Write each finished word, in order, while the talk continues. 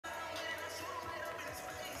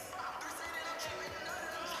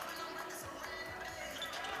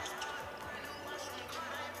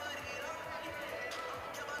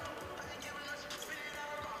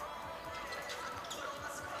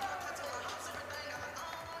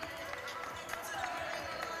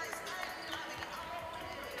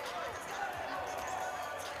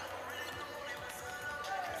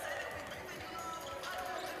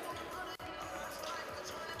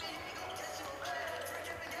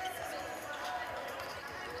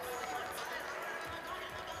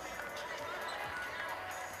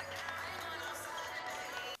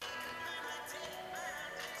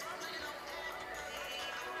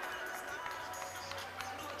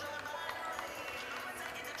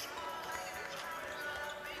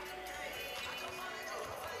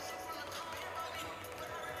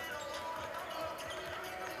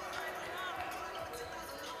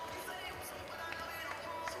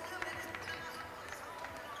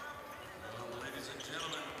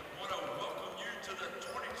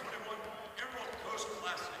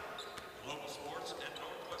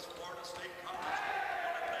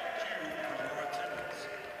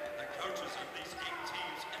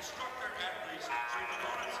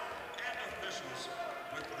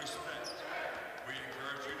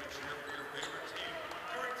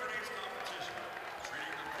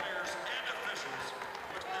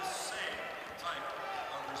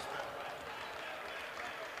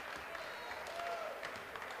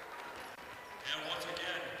And once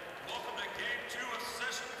again, welcome to Game 2 of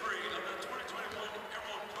Session 3 of the 2021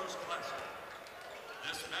 Emerald Coast Classic.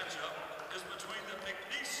 This matchup is between the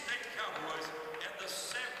McNeese State Cowboys and the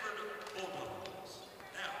Samford Bulldogs.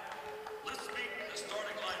 Now, let's meet the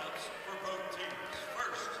starting lineups for both teams.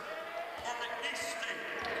 First, for McNeese State,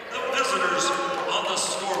 the visitors on the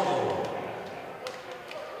scoreboard.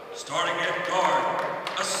 Starting at guard,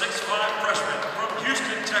 a 6'5" freshman from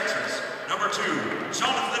Houston, Texas, number 2,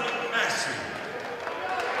 Jonathan Massey.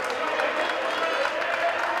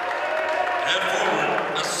 At forward,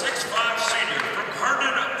 a 6'5" senior from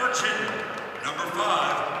Herndon, Virginia, number 5,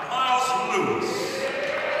 Miles Lewis.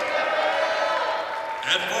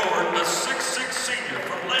 At forward, a 6'6" senior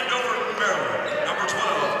from Landover, Maryland, number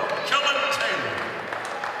 12, Kellen Taylor.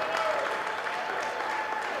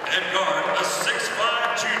 At guard, a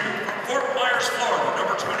 6'5" junior from Fort Myers, Florida,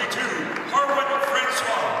 number 22, Harwin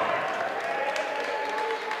Francois.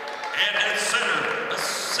 And at center, a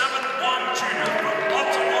 7'1" junior from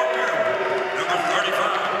Baltimore, Maryland, number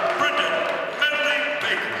 35, Brendan Medley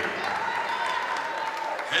Baker.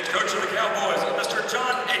 Head coach of the Cowboys, Mr.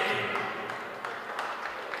 John Aiken.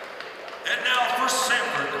 And now for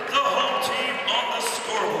Samford, the home team on the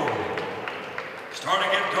scoreboard. Starting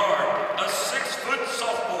at guard, a 6-foot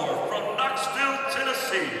sophomore from Knoxville,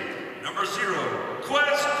 Tennessee, number 0,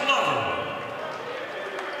 Quez Glover.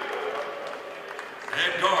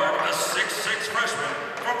 At guard, a 6'6" freshman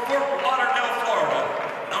from Fort Lauderdale, Florida,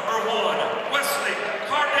 number 1, Wesley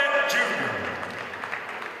Cardet Jr.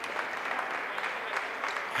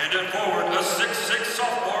 And at forward, a 6'6"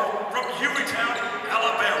 sophomore from Hueytown,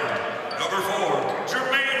 Alabama, number 4,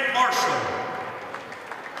 Jermaine Marshall.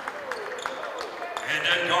 And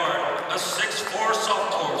at guard, a 6'4"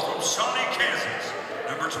 sophomore from Shawnee, Kansas,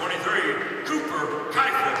 number 23, Cooper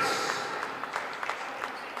Kaifas.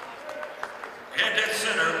 And at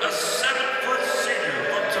center, a 7-foot senior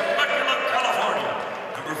from Temecula, California,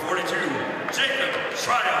 number 42, Jacob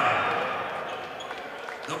Tryon.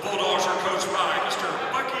 The Bulldogs are coached by Mr.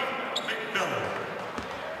 Bucky McMillan.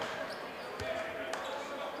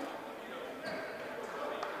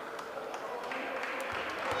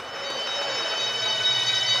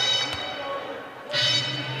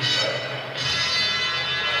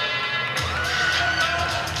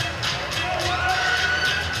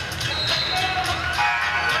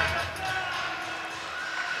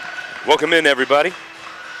 Welcome in, everybody.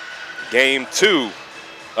 Game 2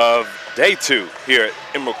 of day 2 here at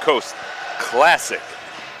Emerald Coast Classic.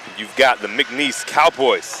 You've got the McNeese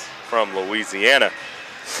Cowboys from Louisiana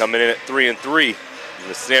coming in at 3-3. And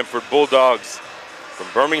the Samford Bulldogs from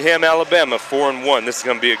Birmingham, Alabama, 4-1. This is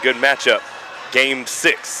going to be a good matchup. Game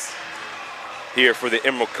 6 here for the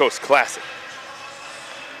Emerald Coast Classic.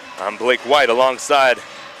 I'm Blake White. Alongside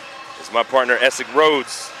is my partner Essex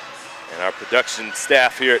Rhodes and our production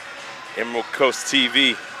staff here at Emerald Coast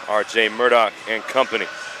TV, RJ Murdoch and company.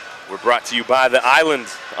 We're brought to you by The Island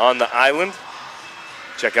on The Island.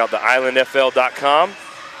 Check out theislandfl.com to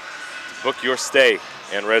book your stay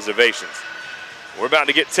and reservations. We're about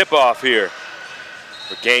to get tip-off here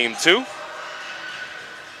for Game 2.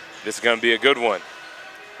 This is going to be a good one.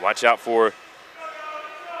 Watch out for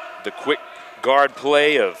the quick guard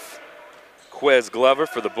play of Quez Glover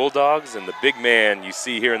for the Bulldogs and the big man you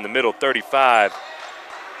see here in the middle, 35,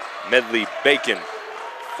 Medley Bacon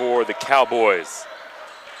for the Cowboys.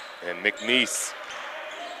 And McNeese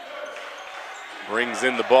brings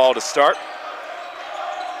in the ball to start.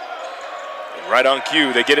 And right on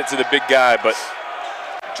cue, they get it to the big guy, but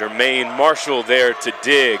Jermaine Marshall there to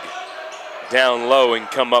dig down low and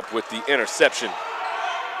come up with the interception.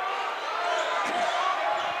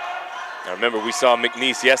 Now remember, we saw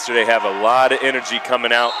McNeese yesterday have a lot of energy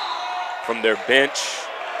coming out from their bench,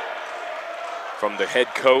 from their head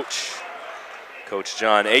coach, Coach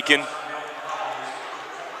John Aiken.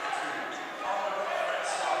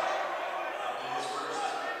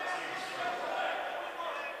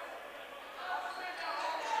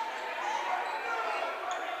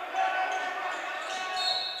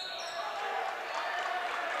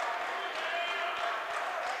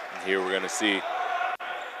 And here we're going to see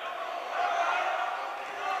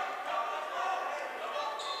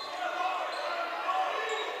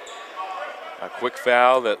a quick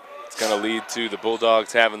foul that's going to lead to the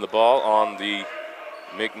Bulldogs having the ball on the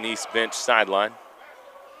McNeese bench sideline.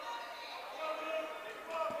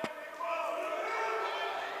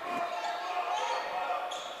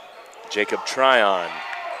 Jacob Tryon,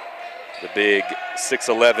 the big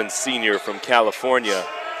 6'11" senior from California.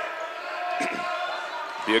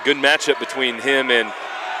 Be a good matchup between him and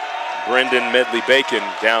Brendan Medley Bacon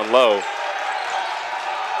down low.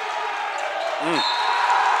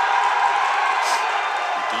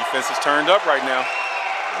 Defense is turned up right now.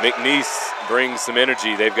 McNeese brings some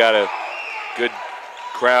energy. They've got a good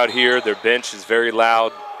crowd here. Their bench is very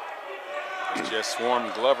loud. They just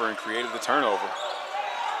swarmed Glover and created the turnover.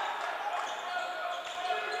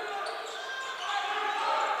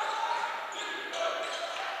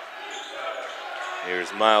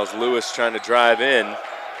 Here's Miles Lewis trying to drive in.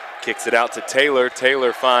 Kicks it out to Taylor.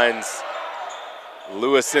 Taylor finds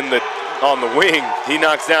Lewis on the wing. He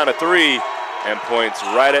knocks down a three and points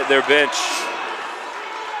right at their bench.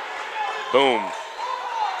 Boom.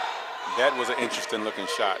 That was an interesting looking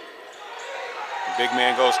shot. The big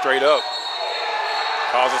man goes straight up.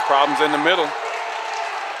 Causes problems in the middle.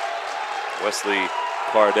 Wesley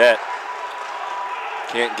Pardette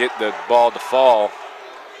can't get the ball to fall.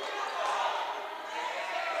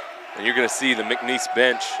 And you're going to see the McNeese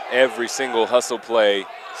bench, every single hustle play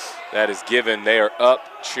that is given, they are up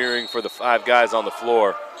cheering for the 5 guys on the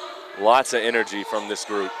floor. Lots of energy from this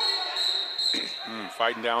group.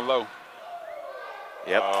 Fighting down low.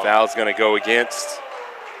 Yep, foul's going to go against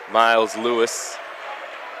Miles Lewis.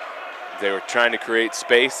 They were trying to create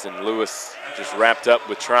space, and Lewis just wrapped up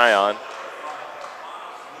with Tryon.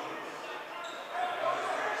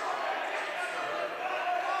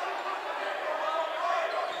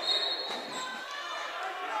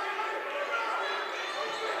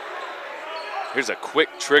 Here's a quick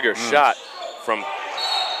trigger shot from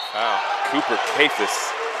Cooper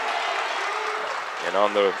Kafis. And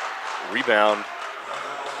on the rebound,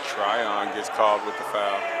 Tryon gets called with the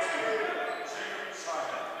foul.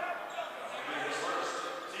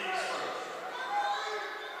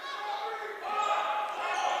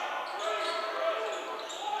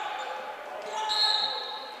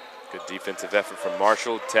 Good defensive effort from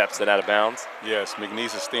Marshall, taps it out of bounds. Yes,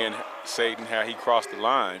 McNeese is saying how he crossed the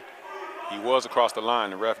line. He was across the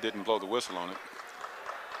line. The ref didn't blow the whistle on it.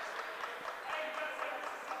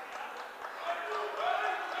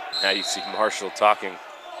 Now you see Marshall talking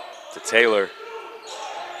to Taylor.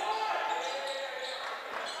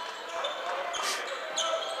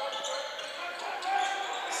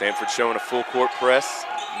 Samford showing a full court press,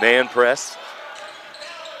 man press.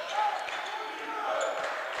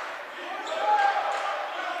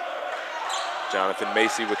 Jonathan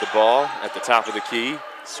Macy with the ball at the top of the key.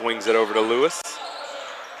 Swings it over to Lewis.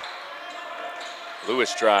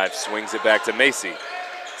 Lewis drives, swings it back to Macy.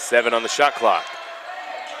 7 on the shot clock.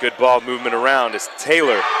 Good ball movement around as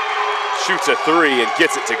Taylor shoots a 3 and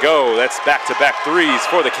gets it to go. That's back-to-back threes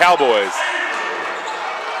for the Cowboys.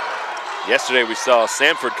 Yesterday we saw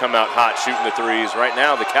Samford come out hot shooting the threes. Right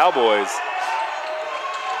now the Cowboys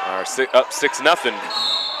are up 6-0.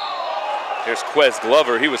 Here's Quez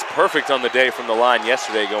Glover. He was perfect on the day from the line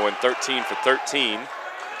yesterday, going 13 for 13.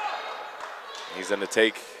 He's going to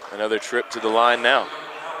take another trip to the line now.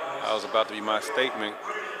 That was about to be my statement,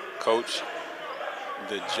 Coach.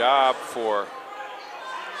 The job for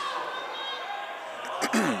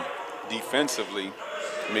defensively,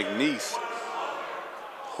 McNeese,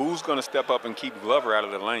 who's going to step up and keep Glover out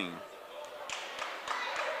of the lane?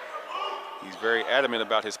 He's very adamant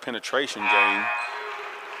about his penetration game.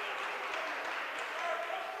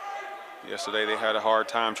 Yesterday they had a hard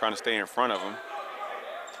time trying to stay in front of him.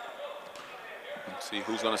 Let's see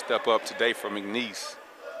who's going to step up today for McNeese.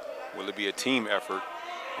 Will it be a team effort,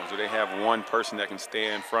 or do they have one person that can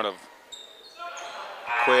stay in front of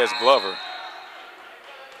Quez Glover?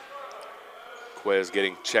 Quez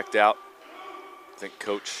getting checked out. I think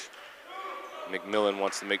Coach McMillan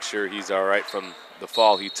wants to make sure he's all right from the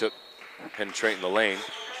fall he took penetrating the lane.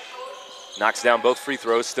 Knocks down both free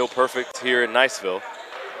throws, still perfect here in Niceville.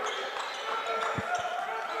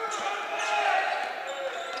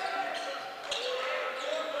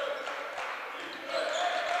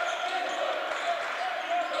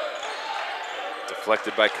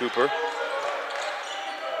 Deflected by Cooper.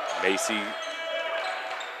 Macy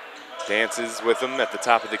dances with him at the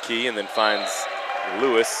top of the key and then finds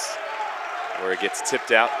Lewis where it gets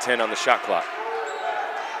tipped out. 10 on the shot clock.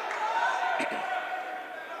 It's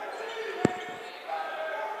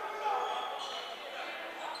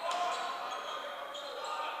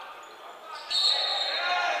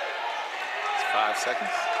 5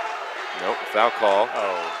 seconds. Nope, foul call.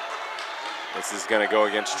 Oh. This is going to go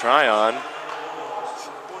against Tryon.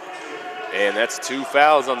 And that's 2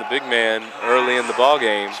 fouls on the big man early in the ball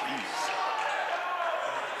game. Jeez.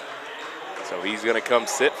 So he's going to come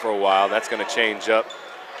sit for a while. That's going to change up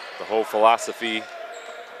the whole philosophy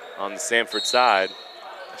on the Samford side.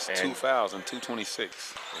 That's 2 fouls and 2:26.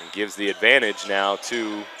 And gives the advantage now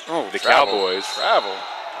to the travel. Cowboys. Travel.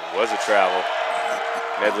 It was a travel.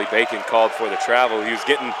 Medley Bacon called for the travel. He was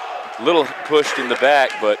getting a little pushed in the back,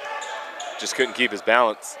 but just couldn't keep his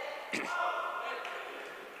balance.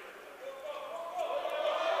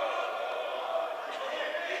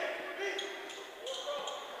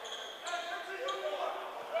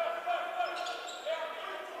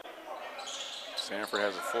 Samford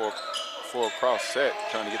has a four across set,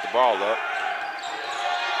 trying to get the ball up.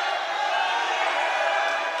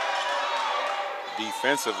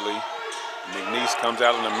 Defensively, McNeese comes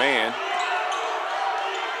out on a man.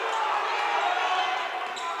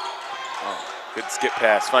 Good skip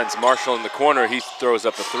pass, finds Marshall in the corner. He throws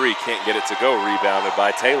up a three, can't get it to go, rebounded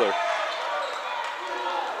by Taylor.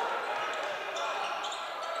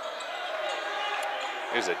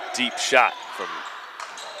 Here's a deep shot from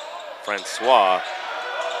Francois.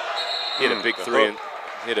 He hit a big three.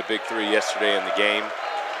 Hit a big three yesterday in the game.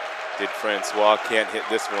 Did Francois? Can't hit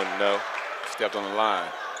this one, no. Stepped on the line.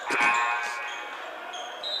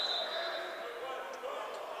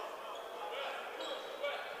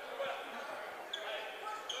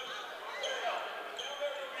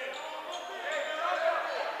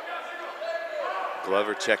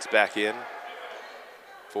 Glover checks back in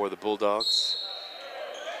for the Bulldogs.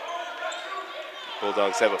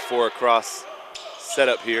 Bulldogs have a four across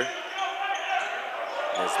setup here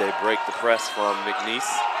as they break the press from McNeese.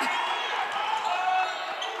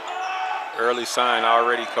 Early sign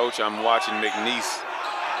already, Coach. I'm watching McNeese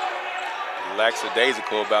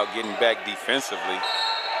lackadaisical about getting back defensively.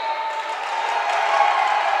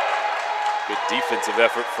 Good defensive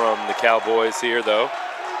effort from the Cowboys here, though.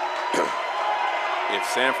 If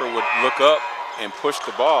Samford would look up and push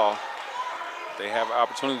the ball, they have an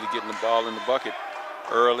opportunity to get the ball in the bucket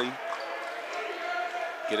early,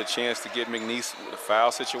 get a chance to get McNeese with a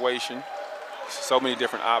foul situation. So many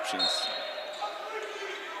different options.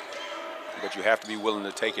 But you have to be willing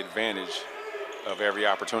to take advantage of every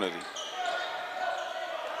opportunity.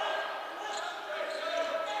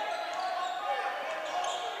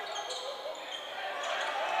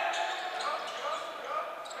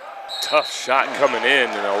 Tough shot coming in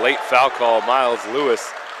and a late foul call. Miles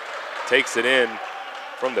Lewis takes it in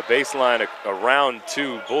from the baseline around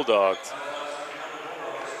two Bulldogs.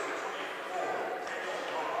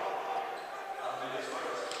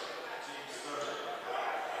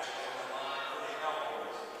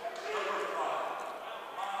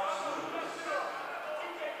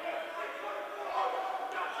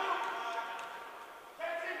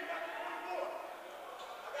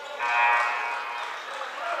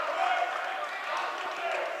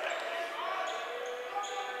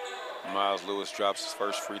 Miles Lewis drops his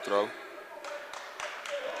first free throw.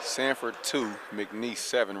 Samford 2, McNeese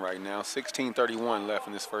 7 right now. 16:31 left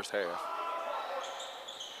in this first half.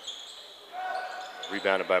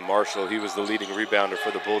 Rebounded by Marshall. He was the leading rebounder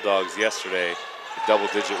for the Bulldogs yesterday.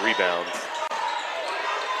 Double-digit rebounds.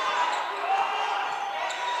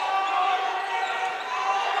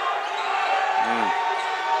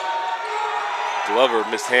 Glover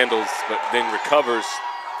mishandles, but then recovers.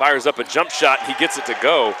 Fires up a jump shot. He gets it to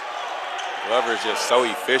go. Glover is just so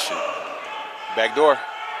efficient. Back door.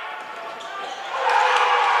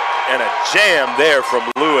 And a jam there from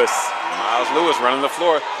Lewis. Miles Lewis running the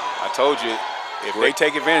floor. I told you, if they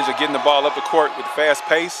take advantage of getting the ball up the court with fast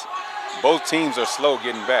pace, both teams are slow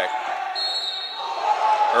getting back.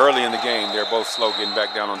 Early in the game, they're both slow getting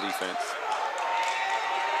back down on defense.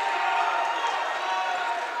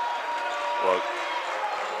 Well,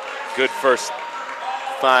 good first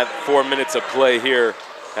 4 minutes of play here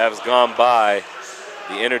has gone by.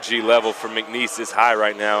 The energy level for McNeese is high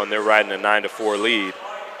right now, and they're riding a 9-4 lead.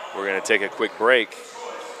 We're going to take a quick break.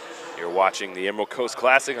 You're watching the Emerald Coast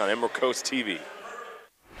Classic on Emerald Coast TV.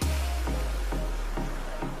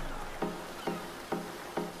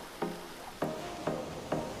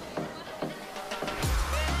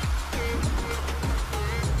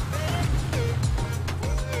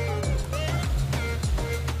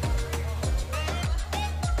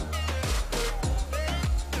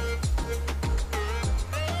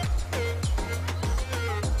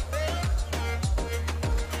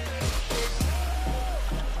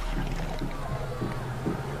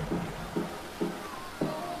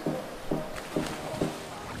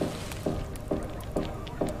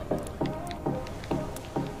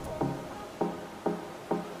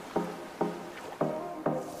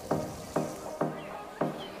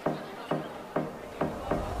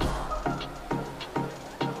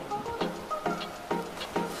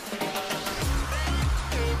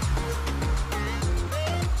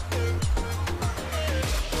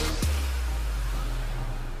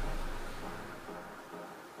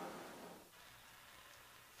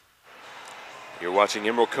 You're watching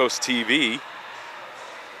Emerald Coast TV.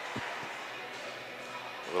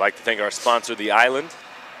 We'd like to thank our sponsor, The Island.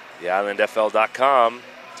 theislandfl.com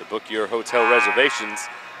to book your hotel reservations.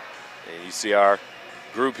 And you see our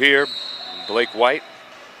group here, Blake White.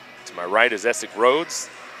 To my right is Essex Rhodes.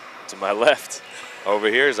 To my left over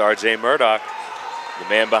here is R.J. Murdoch, the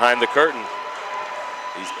man behind the curtain.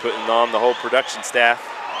 He's putting on the whole production staff.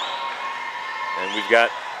 And we've got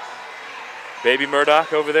Baby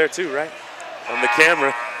Murdoch over there too, right? On the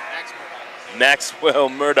camera. Maxwell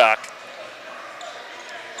Murdoch,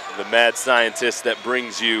 the mad scientist that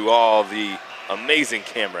brings you all the amazing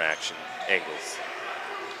camera action angles.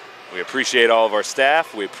 We appreciate all of our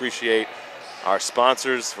staff. We appreciate our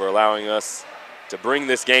sponsors for allowing us to bring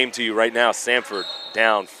this game to you right now. Samford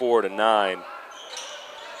down 4-9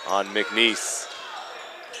 on McNeese.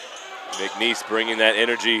 McNeese bringing that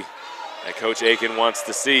energy that Coach Aiken wants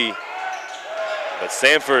to see. But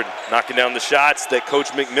Samford knocking down the shots that Coach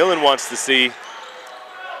McMillan wants to see.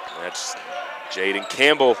 That's Jaden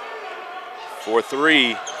Campbell for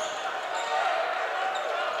 3.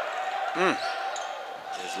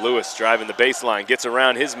 As Lewis driving the baseline, gets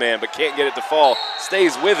around his man but can't get it to fall,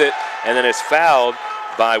 stays with it, and then is fouled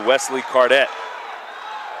by Wesley Cardette.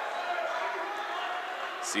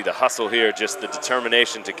 See the hustle here, just the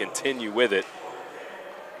determination to continue with it.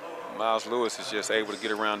 Miles Lewis is just able to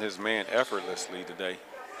get around his man effortlessly today.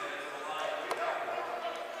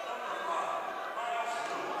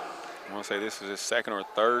 I want to say this is his second or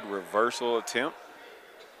third reversal attempt.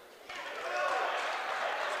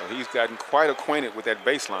 So he's gotten quite acquainted with that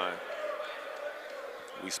baseline.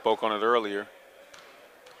 We spoke on it earlier.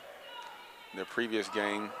 In the previous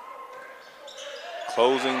game,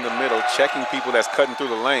 closing the middle, checking people that's cutting through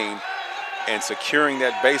the lane, and securing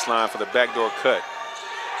that baseline for the backdoor cut.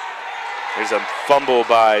 There's a fumble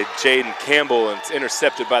by Jaden Campbell, and it's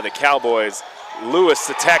intercepted by the Cowboys. Lewis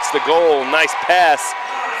attacks the goal. Nice pass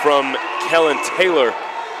from Kellen Taylor.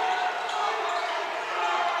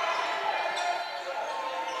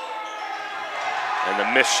 And the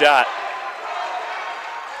missed shot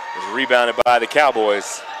is rebounded by the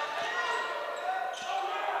Cowboys.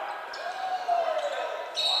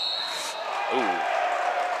 Ooh.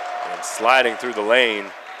 And sliding through the lane.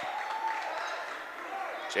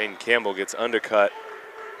 Jaden Campbell gets undercut.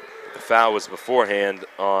 The foul was beforehand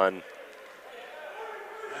on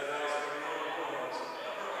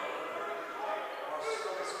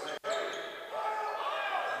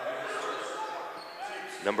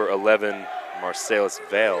number 11, Marcellus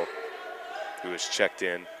Vale, who is checked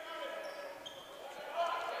in.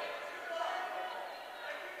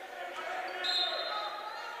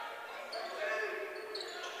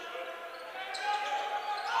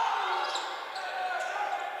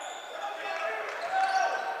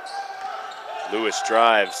 Lewis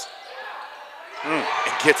drives and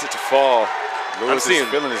gets it to fall. Lewis is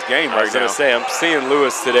feeling his game right now. I was going to say, I'm seeing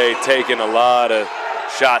Lewis today taking a lot of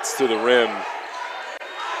shots to the rim.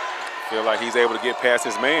 Feel like he's able to get past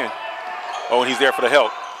his man. Oh, and he's there for the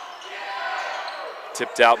help.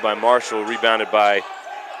 Tipped out by Marshall, rebounded by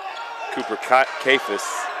Cooper Kafis.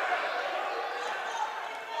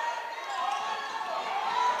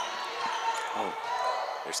 Oh,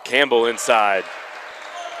 there's Campbell inside.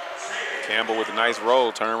 Campbell with a nice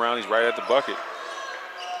roll, turn around, he's right at the bucket.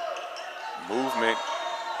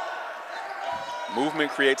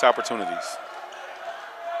 Movement creates opportunities.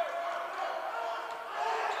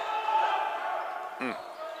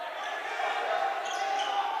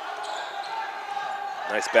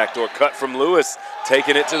 Nice backdoor cut from Lewis,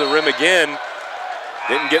 taking it to the rim again.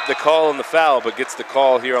 Didn't get the call on the foul, but gets the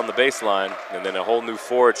call here on the baseline. And then a whole new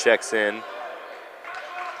forward checks in.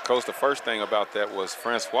 Coach, the first thing about that was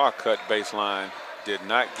Francois cut baseline, did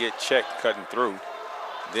not get checked cutting through.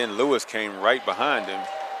 Then Lewis came right behind him.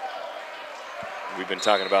 We've been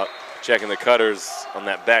talking about checking the cutters on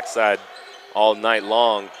that backside all night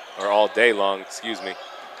long, or all day long, excuse me.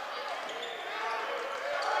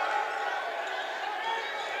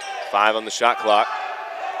 5 on the shot clock.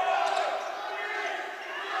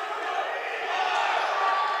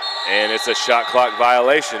 And it's a shot clock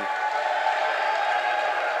violation.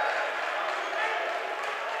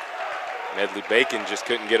 Medley Bacon just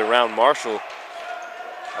couldn't get around Marshall.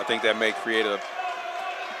 I think that may create a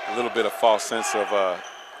little bit of false sense of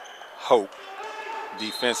hope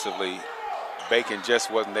defensively. Bacon just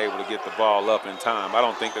wasn't able to get the ball up in time. I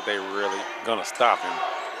don't think that they were really gonna stop him.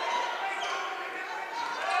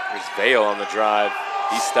 There's Vale on the drive.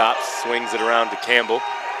 He stops, swings it around to Campbell.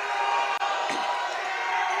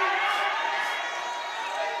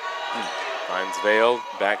 Finds Vale,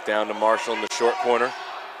 back down to Marshall in the short corner.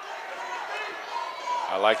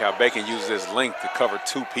 I like how Bacon uses his length to cover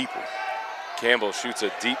 2 people. Campbell shoots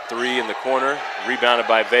a deep 3 in the corner, rebounded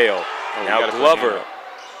by Vale. Oh, now Glover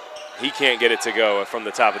he can't get it to go from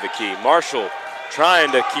the top of the key. Marshall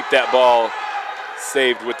trying to keep that ball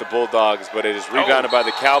saved with the Bulldogs, but it is rebounded by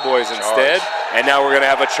the Cowboys instead. And now we're going to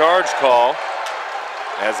have a charge call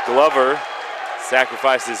as Glover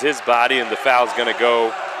sacrifices his body, and the foul's going to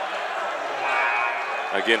go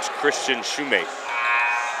against Christian Shoemate.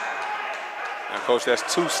 Now, Coach,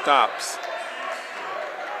 that's 2 stops.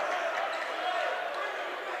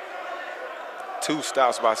 2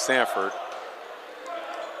 stops by Samford.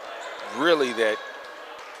 Really, that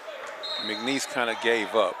McNeese kind of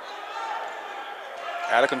gave up.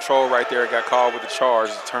 Out of control right there, got called with the charge,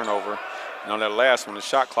 the turnover. And on that last one, the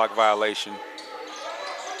shot clock violation.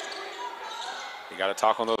 You got to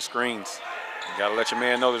talk on those screens. You got to let your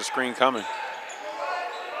man know there's a screen coming.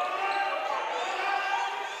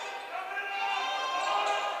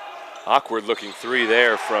 Awkward looking 3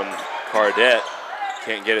 there from Cardette.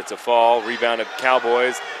 Can't get it to fall. Rebounded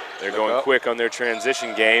Cowboys. They're going quick on their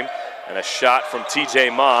transition game. And a shot from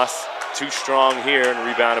TJ Moss. Too strong here and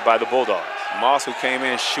rebounded by the Bulldogs. Moss, who came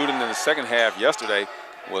in shooting in the second half yesterday,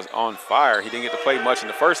 was on fire. He didn't get to play much in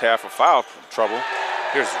the first half for foul trouble.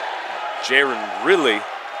 Here's Jaron Ridley.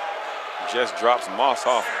 Just drops Moss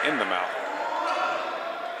off in the mouth.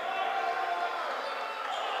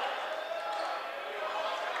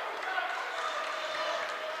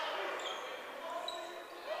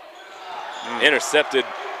 Intercepted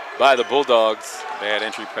by the Bulldogs. Bad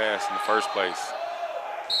entry pass in the first place.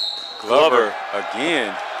 Glover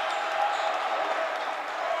again.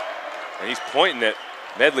 And he's pointing at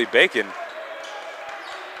Medley Bacon.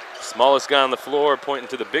 Smallest guy on the floor pointing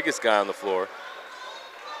to the biggest guy on the floor.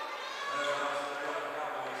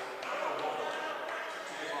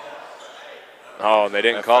 Oh, and they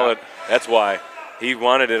didn't call it. That's why. He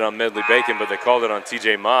wanted it on Medley Bacon, but they called it on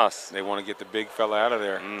TJ Moss. They want to get the big fella out of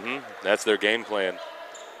there. That's their game plan.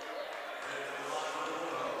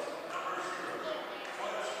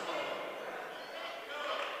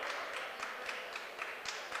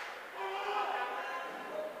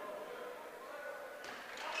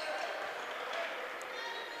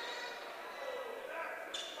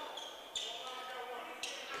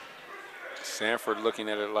 Samford looking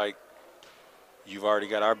at it like, you've already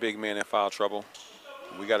got our big man in foul trouble.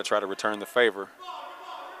 We got to try to return the favor.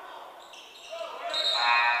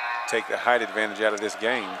 Take the height advantage out of this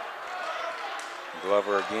game.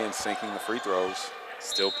 Glover again sinking the free throws.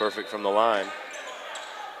 Still perfect from the line.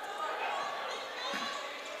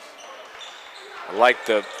 I like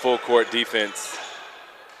the full court defense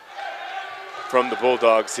from the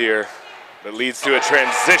Bulldogs here that leads to a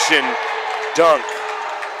transition dunk.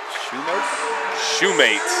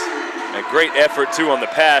 Shoemate. A great effort, too, on the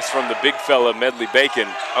pass from the big fella, Medley Bacon.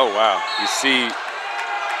 Oh, wow. You see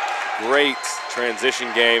great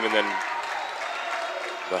transition game, and then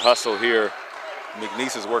the hustle here.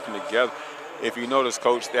 McNeese is working together. If you notice,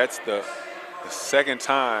 Coach, that's the second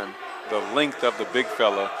time the length of the big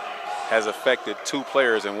fella has affected 2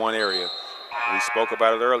 players in one area. We spoke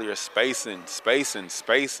about it earlier, spacing.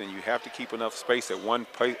 You have to keep enough space that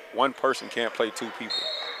one person can't play 2 people.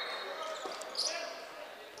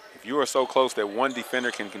 If you are so close that one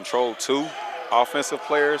defender can control 2 offensive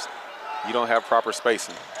players, you don't have proper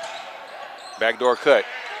spacing. Backdoor cut.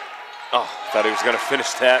 Oh, thought he was going to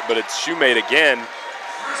finish that, but it's Shoemate again.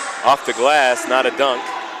 Off the glass, not a dunk.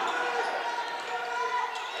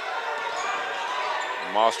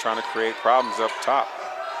 Moss trying to create problems up top.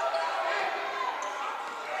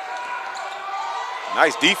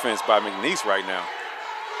 Nice defense by McNeese right now.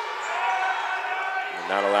 And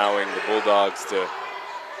not allowing the Bulldogs to.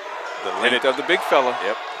 The length of the big fella.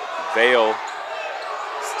 Yep. Vale,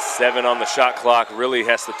 7 on the shot clock, really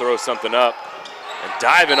has to throw something up. And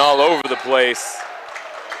diving all over the place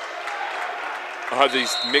are these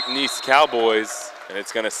McNeese Cowboys, and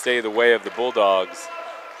it's going to stay the way of the Bulldogs.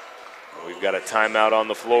 We've got a timeout on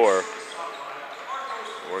the floor.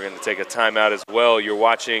 We're going to take a timeout as well. You're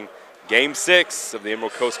watching Game 6 of the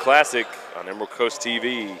Emerald Coast Classic on Emerald Coast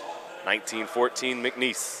TV, 1914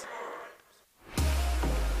 McNeese.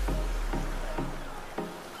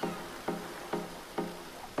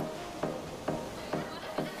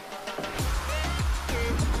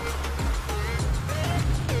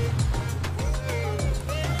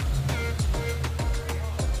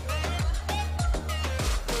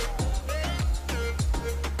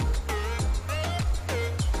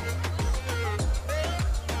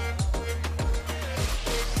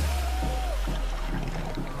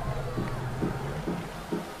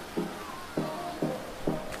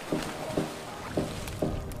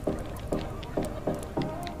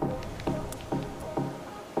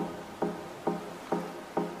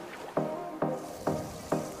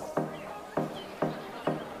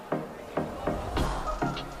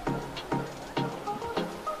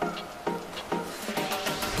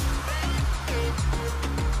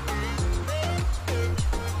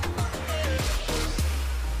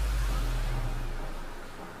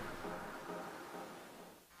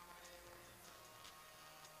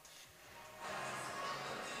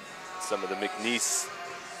 some of the McNeese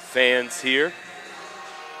fans here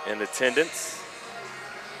in attendance.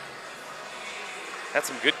 Had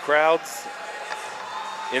some good crowds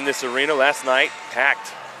in this arena last night.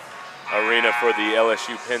 Packed arena for the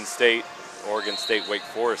LSU Penn State, Oregon State, Wake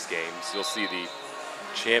Forest games. You'll see the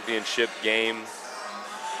championship game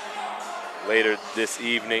later this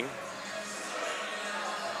evening.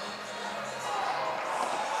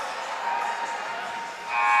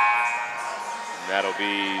 And that'll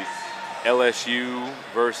be LSU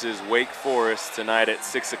versus Wake Forest tonight at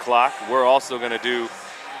 6 o'clock. We're also going to do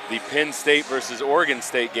the Penn State versus Oregon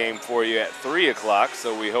State game for you at 3 o'clock,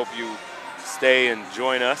 so we hope you stay and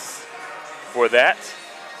join us for that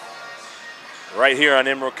right here on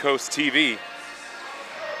Emerald Coast TV.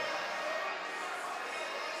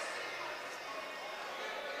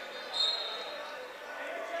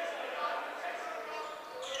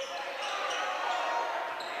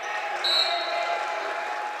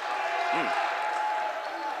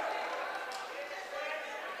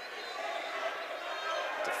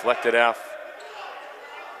 Deflected off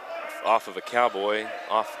of a Cowboy,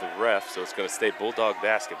 off the ref, so it's going to stay Bulldog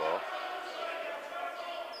basketball.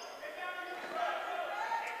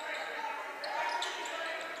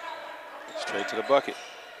 Straight to the bucket.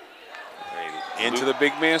 Into the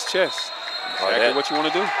big man's chest. Exactly what you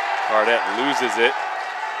want to do. Cardette loses it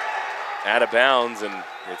out of bounds, and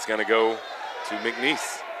it's going to go to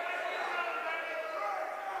McNeese.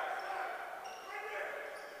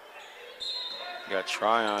 Got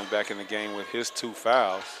Tryon back in the game with his 2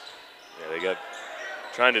 fouls. Yeah, they got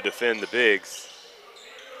trying to defend the bigs.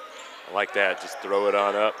 I like that. Just throw it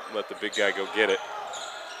on up, let the big guy go get it.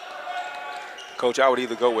 Coach, I would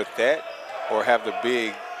either go with that or have the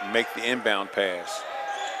big make the inbound pass.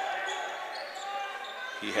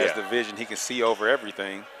 He has the vision. He can see over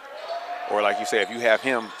everything. Or like you say, if you have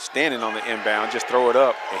him standing on the inbound, just throw it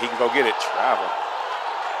up and he can go get it. Travel.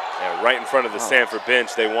 Yeah, right in front of the Samford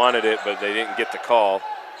bench. They wanted it, but they didn't get the call.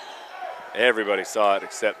 Everybody saw it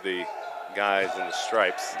except the guys in the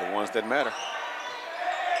stripes. The ones that matter.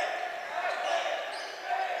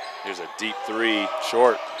 Here's a deep 3.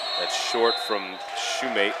 Short. That's short from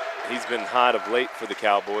Shoemate. He's been hot of late for the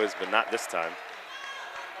Cowboys, but not this time.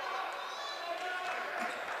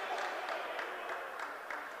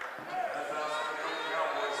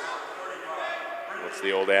 What's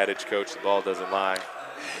the old adage, Coach? The ball doesn't lie.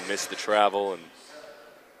 He missed the travel, and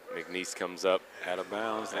McNeese comes up out of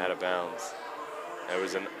bounds. Out of bounds. There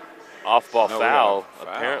was an off-ball foul,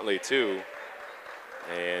 apparently, too.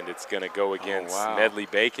 And it's going to go against Medley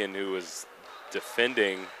Bacon, who was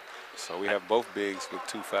defending. So we have both bigs with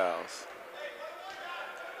 2 fouls.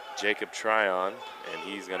 Jacob Tryon, and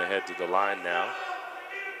he's going to head to the line now.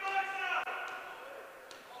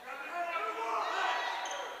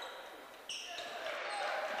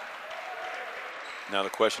 Now the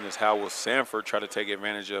question is, how will Samford try to take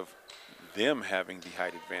advantage of them having the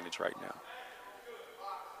height advantage right now?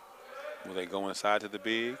 Will they go inside to the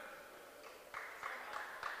big?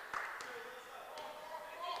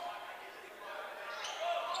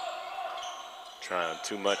 Trying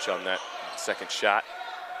too much on that second shot.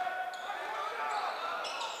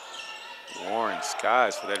 Warren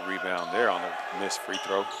skies for that rebound there on the missed free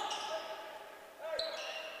throw.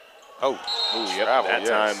 Oh, yep, that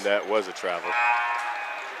time that was a travel.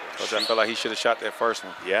 Coach, I felt like he should have shot that first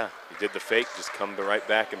one. Yeah, he did the fake, just come right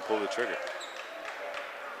back and pull the trigger.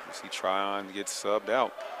 You see Tryon get subbed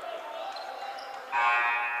out.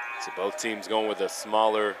 So both teams going with a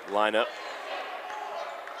smaller lineup.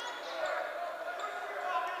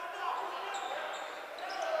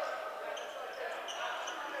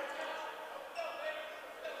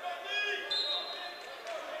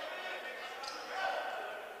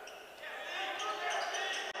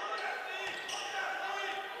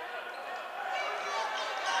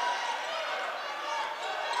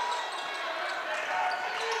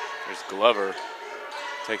 There's Glover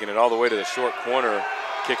taking it all the way to the short corner,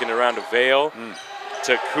 kicking it around to Vale,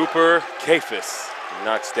 to Cooper Kafis.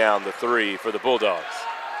 Knocks down the 3 for the Bulldogs.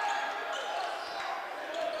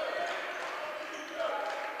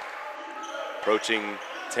 Approaching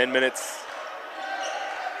 10 minutes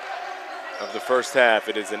of the first half.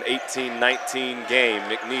 It is an 18-19 game.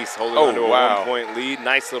 McNeese holding on to a 1-point lead.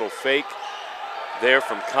 Nice little fake there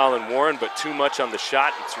from Colin Warren, but too much on the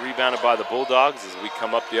shot. It's rebounded by the Bulldogs as we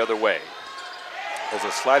come up the other way. There's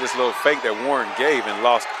the slightest little fake that Warren gave and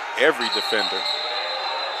lost every defender.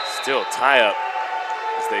 Still tie up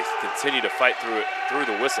as they continue to fight through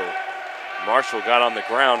the whistle. Marshall got on the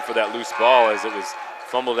ground for that loose ball as it was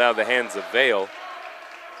fumbled out of the hands of Vale.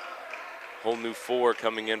 Whole new 4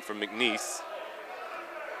 coming in from McNeese.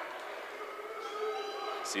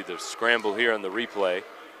 See the scramble here on the replay.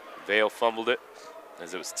 Vale fumbled it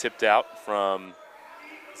as it was tipped out from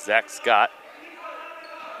Zach Scott.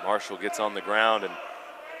 Marshall gets on the ground and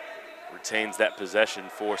retains that possession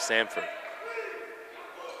for Samford.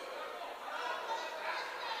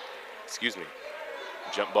 Excuse me.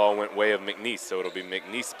 Jump ball went way of McNeese, so it'll be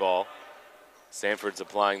McNeese ball. Samford's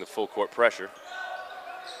applying the full court pressure.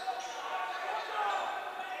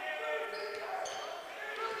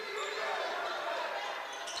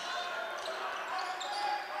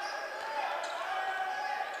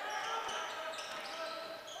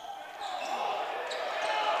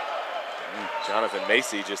 Jonathan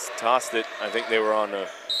Macy just tossed it. I think they were on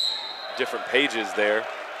different pages there.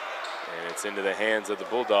 And it's into the hands of the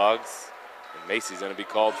Bulldogs. And Macy's going to be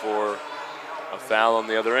called for a foul on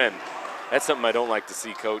the other end. That's something I don't like to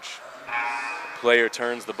see, Coach. Player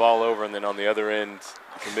turns the ball over and then on the other end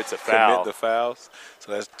commits a foul. Commit the fouls.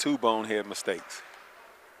 So that's 2 bonehead mistakes.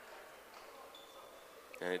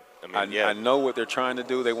 And I know what they're trying to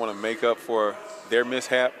do. They want to make up for their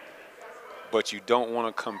mishap, but you don't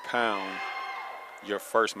want to compound your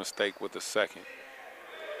first mistake with the second.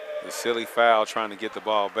 The silly foul trying to get the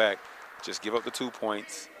ball back. Just give up the 2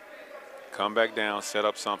 points, come back down, set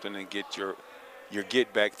up something, and get your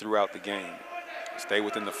get back throughout the game. Stay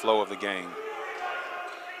within the flow of the game.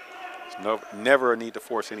 There's never a need to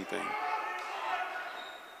force anything.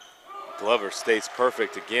 Glover stays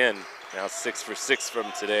perfect again. Now 6 for 6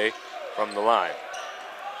 from today from the line.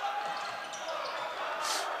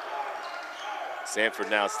 Samford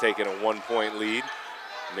now has taken a 1-point lead.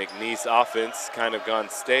 McNeese offense kind of gone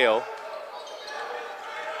stale.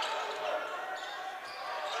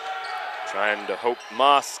 Trying to hope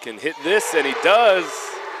Moss can hit this, and he does.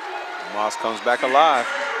 Moss comes back alive.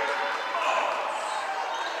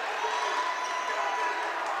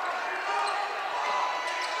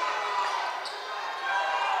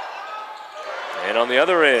 And on the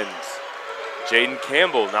other end, Jaden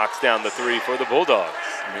Campbell knocks down the 3 for the Bulldogs.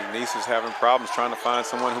 McNeese is having problems trying to find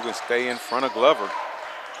someone who can stay in front of Glover.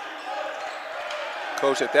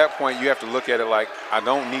 Coach, at that point, you have to look at it like, I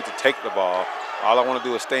don't need to take the ball. All I want to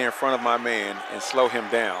do is stay in front of my man and slow him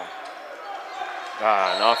down.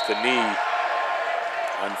 And off the knee.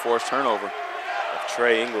 Unforced turnover. Of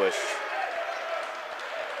Trey English.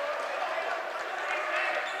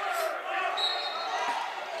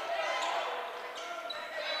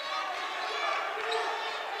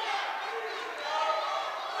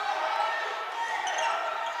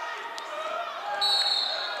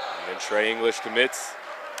 Trey English commits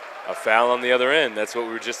a foul on the other end. That's what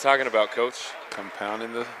we were just talking about, Coach.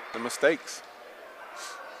 Compounding the mistakes.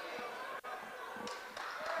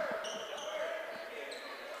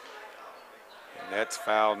 And that's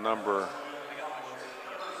foul number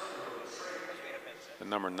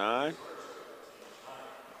 9.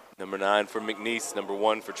 Number 9 for McNeese, number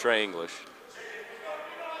 1 for Trey English.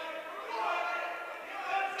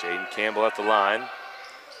 Jaden Campbell at the line.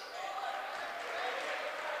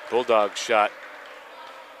 Bulldogs shot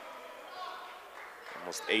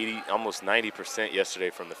almost 90% yesterday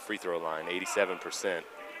from the free throw line, 87%.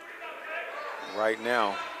 Right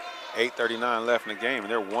now, 8:39 left in the game,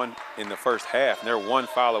 and they're 1 in the first half, and they're 1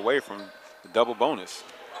 foul away from the double bonus.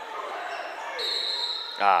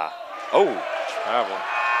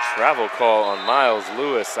 Travel call on Miles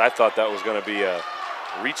Lewis. I thought that was going to be a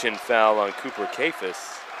reach-in foul on Cooper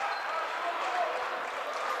Kafis.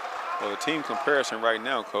 Well, the team comparison right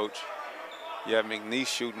now, Coach, you have McNeese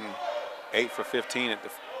shooting 8 for 15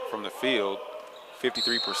 from the field,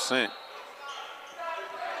 53%.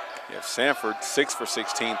 You have Samford 6 for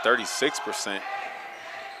 16, 36%.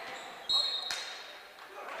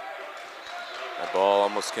 That ball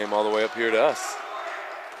almost came all the way up here to us.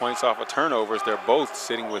 Points off of turnovers, they're both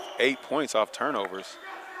sitting with 8 points off turnovers.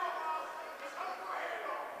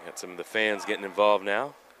 Got some of the fans getting involved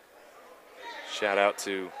now. Shout out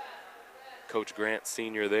to Coach Grant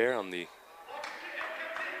Sr. there on the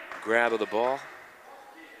grab of the ball.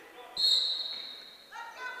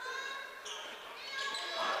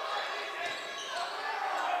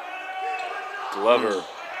 Glover,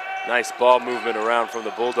 nice ball movement around from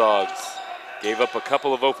the Bulldogs. Gave up a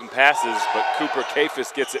couple of open passes, but Cooper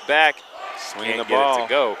Kafis gets it back. Swinging the Can't ball. get it to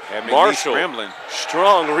go. Marshall,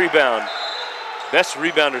 strong rebound. Best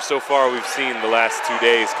rebounder so far we've seen the last 2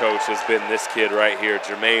 days, Coach, has been this kid right here,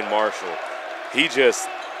 Jermaine Marshall. He just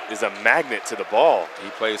is a magnet to the ball. He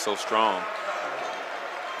plays so strong.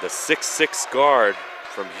 The 6'6" guard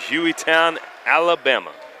from Hueytown,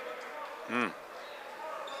 Alabama. And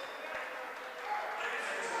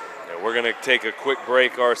we're going to take a quick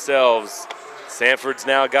break ourselves. Samford's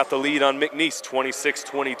now got the lead on McNeese,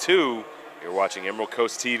 26-22. You're watching Emerald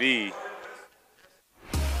Coast TV.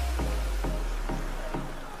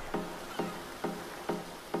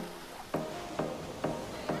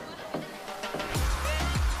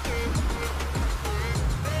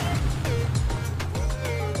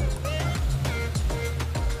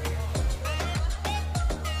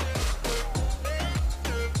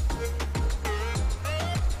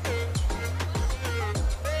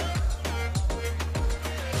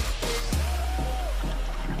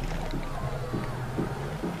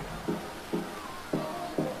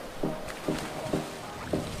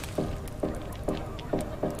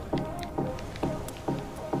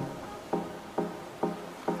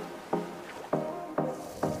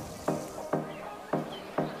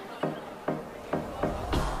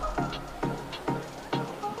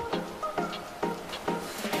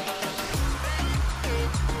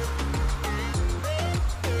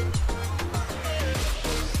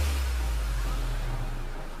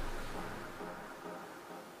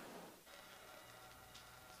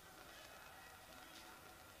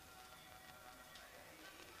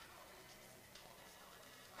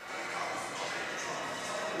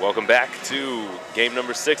 Welcome back to game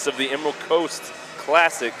number 6 of the Emerald Coast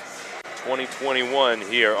Classic 2021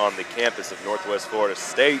 here on the campus of Northwest Florida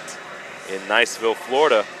State in Niceville,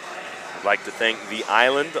 Florida. I'd like to thank the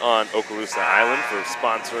Island on Okaloosa Island for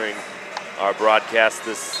sponsoring our broadcast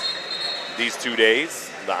these 2 days.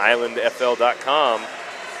 TheIslandFL.com.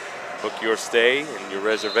 Book your stay and your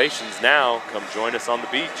reservations now. Come join us on the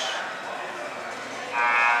beach.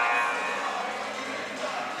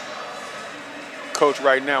 Coach,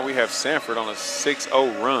 right now we have Samford on a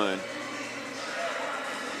 6-0 run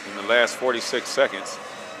in the last 46 seconds.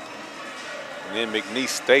 And then McNeese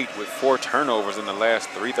State with 4 turnovers in the last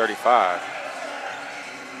 3:35.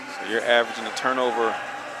 So you're averaging a turnover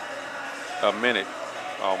a minute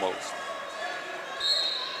almost.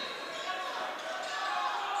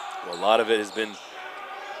 Well, a lot of it has been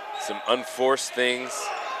some unforced things,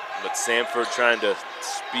 but Samford trying to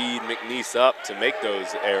speed McNeese up to make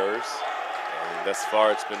those errors. And thus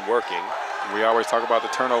far, it's been working. We always talk about the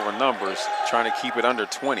turnover numbers, trying to keep it under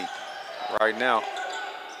 20. Right now,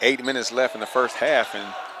 8 minutes left in the first half,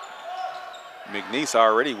 and McNeese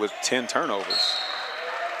already with 10 turnovers.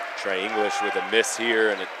 Trey English with a miss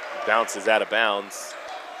here, and it bounces out of bounds.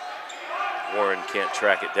 Warren can't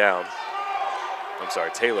track it down. I'm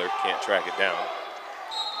sorry, Taylor can't track it down.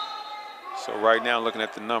 So right now, looking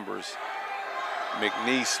at the numbers,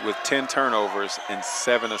 McNeese with 10 turnovers and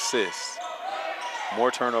 7 assists. More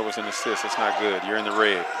turnovers and assists, that's not good. You're in the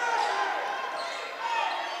red.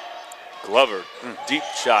 Glover, deep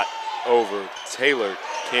shot over. Taylor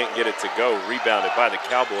can't get it to go. Rebounded by the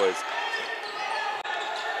Cowboys.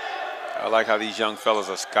 I like how these young fellas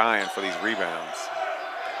are skying for these rebounds.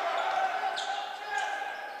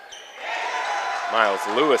 Miles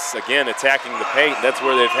Lewis again attacking the paint. That's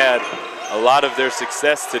where they've had a lot of their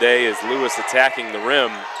success today, is Lewis attacking the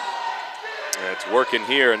rim. And it's working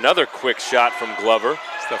here. Another quick shot from Glover.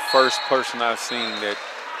 It's the first person I've seen that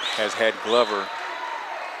has had Glover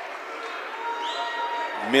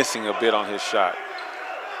missing a bit on his shot.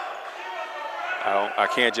 I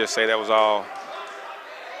can't just say that was all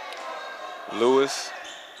Lewis,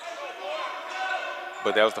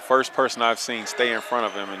 but that was the first person I've seen stay in front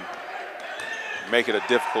of him and make it a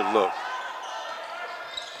difficult look.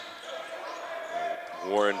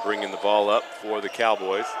 Warren bringing the ball up for the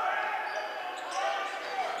Cowboys.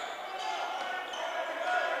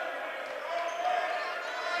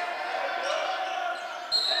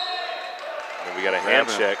 And we got a hand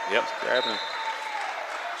check. Yep. Grabbing him.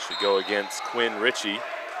 Should go against Quinn Ritchie.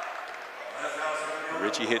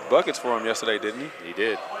 Ritchie hit buckets for him yesterday, didn't he? He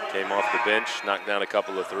did. Came off the bench, knocked down a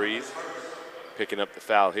couple of threes. Picking up the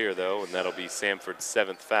foul here, though, and that'll be Samford's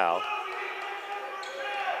 7th foul.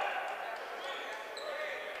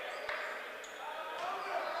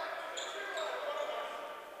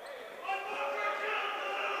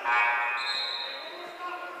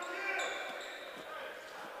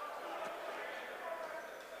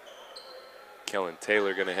 Kellen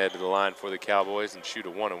Taylor going to head to the line for the Cowboys and shoot a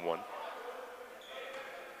 1-on-1.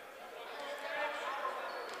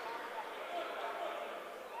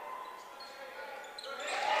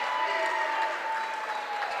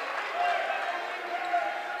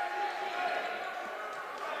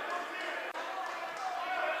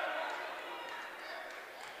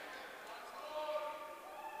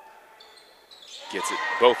 Gets it,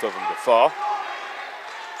 both of them to fall.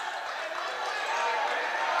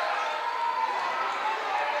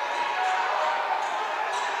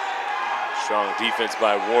 Strong defense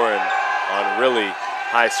by Warren on really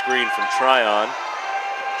high screen from Tryon.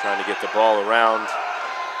 Trying to get the ball around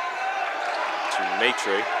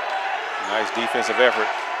Maitre. Nice defensive effort.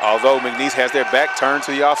 Although McNeese has their back turned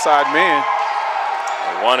to the offside man.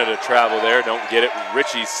 They wanted to travel there, don't get it.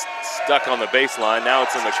 Richie's stuck on the baseline. Now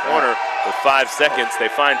it's in the corner with 5 seconds. They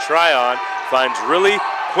find Tryon, finds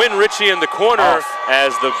Quinn Ritchie in the corner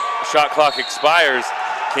as the shot clock expires.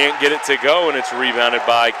 Can't get it to go, and it's rebounded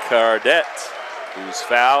by Cardette, who's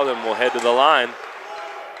fouled and will head to the line.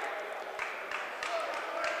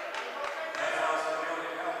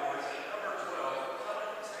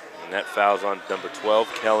 And that foul's on number 12,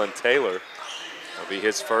 Kellen Taylor. That'll be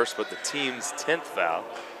his first, but the team's 10th foul.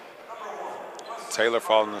 Taylor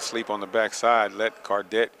falling asleep on the backside, let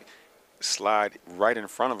Cardette slide right in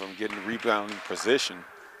front of him, getting the rebounding position.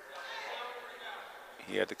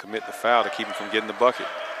 He had to commit the foul to keep him from getting the bucket.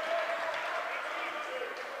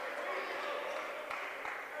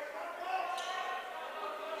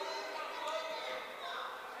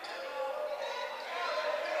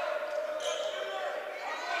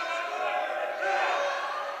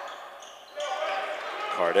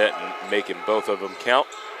 Cardette making both of them count.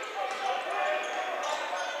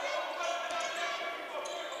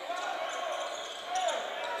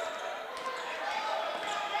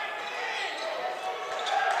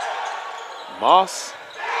 Moss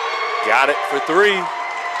got it for 3.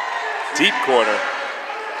 Deep corner.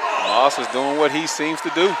 Moss is doing what he seems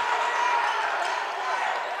to do.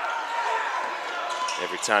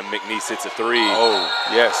 Every time McNeese hits a 3. Oh,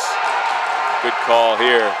 yes. Good call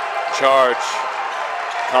here. Charge.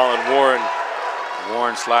 Colin Warren.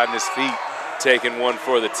 Warren sliding his feet. Taking one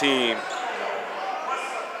for the team.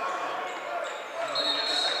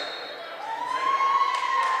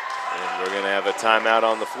 And we're going to have a timeout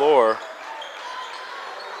on the floor.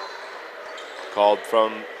 Called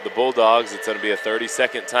from the Bulldogs. It's going to be a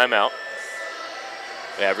 30-second timeout.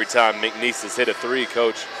 Every time McNeese has hit a 3,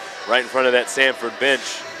 Coach, right in front of that Samford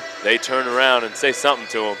bench, they turn around and say something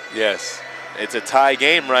to him. Yes. It's a tie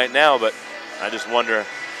game right now, but I just wonder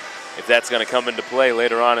if that's going to come into play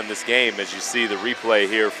later on in this game as you see the replay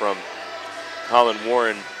here from Colin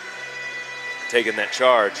Warren taking that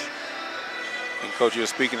charge. And Coach, you're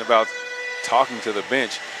speaking about talking to the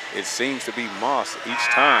bench. It seems to be Moss each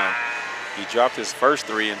time. He dropped his first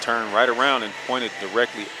 3 and turned right around and pointed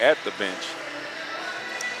directly at the bench.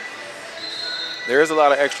 There is a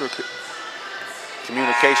lot of extra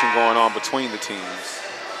communication going on between the teams.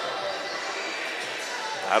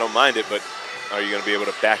 I don't mind it, but are you going to be able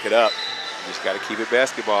to back it up? You just got to keep it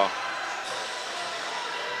basketball.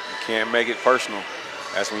 You can't make it personal.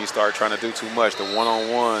 That's when you start trying to do too much, the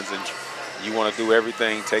one-on-ones, and you want to do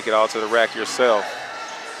everything, take it all to the rack yourself.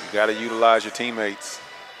 You got to utilize your teammates.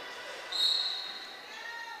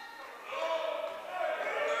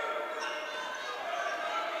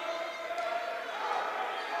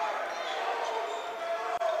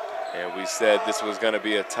 And we said this was going to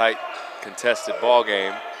be a tight, contested ball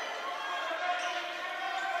game.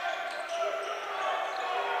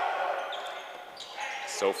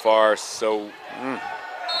 So far, so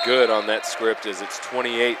good on that script as it's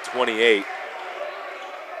 28-28.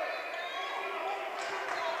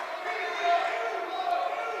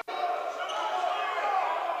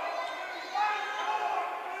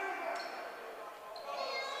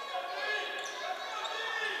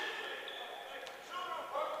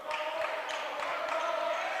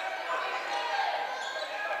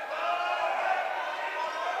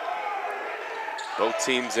 Both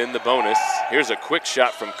teams in the bonus. Here's a quick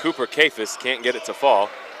shot from Cooper Kafis. Can't get it to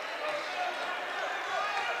fall.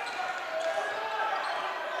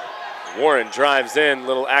 Warren drives in,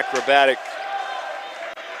 little acrobatic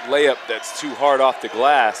layup that's too hard off the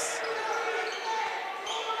glass.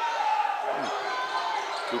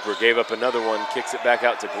 Cooper gave up another one, kicks it back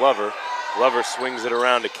out to Glover. Glover swings it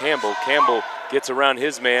around to Campbell. Campbell gets around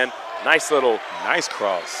his man. Nice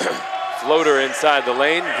cross. Floater inside the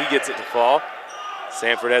lane. He gets it to fall.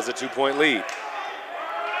 Samford has a 2-point lead.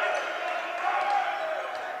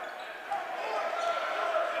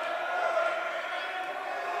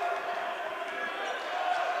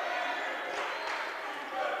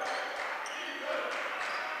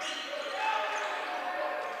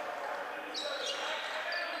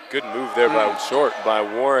 Good move there by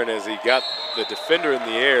Warren as he got the defender in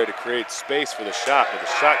the air to create space for the shot, but the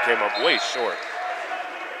shot came up way short.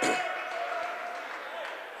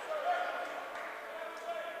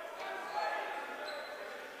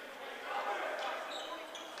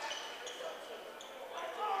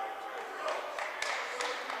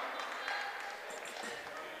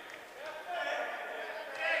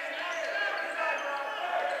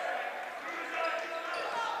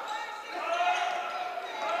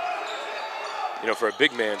 You know, for a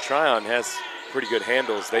big man, Tryon has pretty good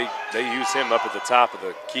handles. They use him up at the top of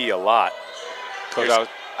the key a lot. Coach,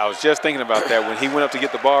 I was just thinking about that. When he went up to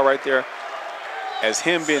get the ball right there, as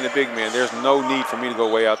him being the big man, there's no need for me to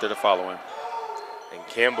go way out there to follow him. And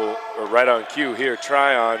Campbell, or right on cue here,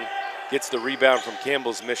 Tryon gets the rebound from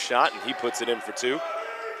Campbell's missed shot, and he puts it in for 2.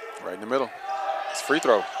 Right in the middle. It's a free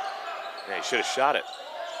throw. Yeah, he should have shot it.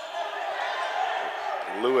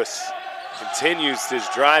 And Lewis continues his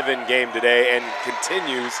drive-in game today and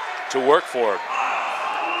continues to work for him.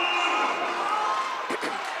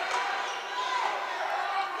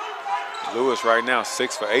 Lewis right now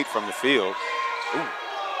 6 for 8 from the field. Ooh,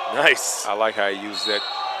 nice. I like how he used that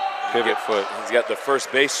pivot foot. He's got the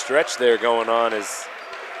first base stretch there going on as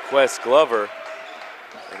Quest Glover,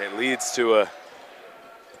 and it leads to a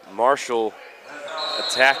Marshall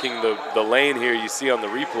attacking the lane here you see on the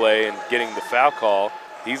replay and getting the foul call.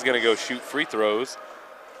 He's going to go shoot free throws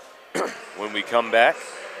when we come back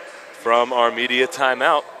from our media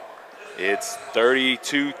timeout. It's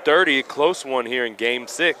 32-30, a close one here in Game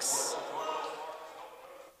 6.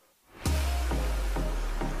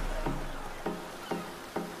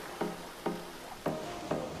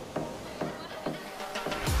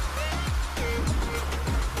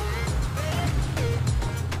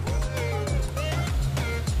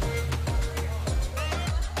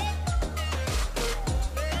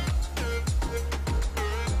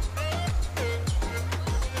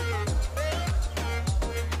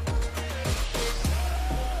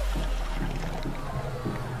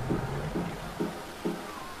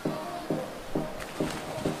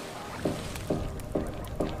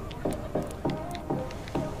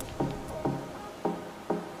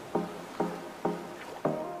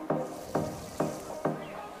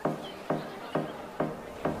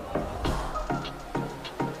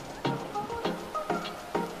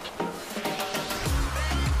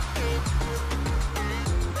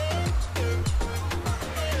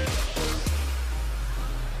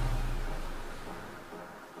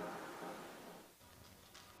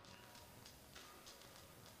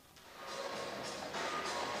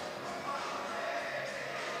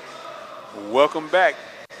 Welcome back.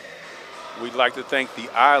 We'd like to thank the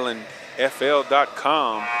Island,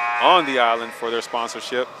 FL.com on the island for their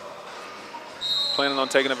sponsorship. Planning on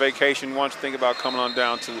taking a vacation, want to think about coming on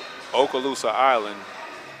down to Okaloosa Island.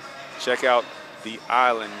 Check out the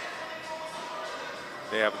island.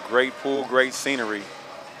 They have a great pool, great scenery.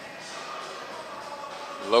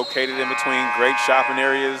 Located in between great shopping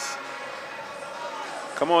areas.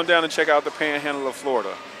 Come on down and check out the Panhandle of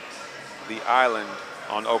Florida, the island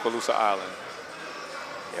on Okaloosa Island.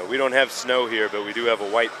 Yeah, we don't have snow here, but we do have a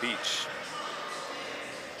white beach.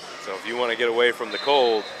 So if you want to get away from the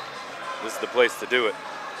cold, this is the place to do it.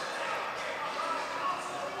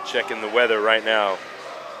 Checking the weather right now.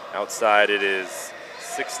 Outside it is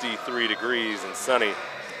 63 degrees and sunny.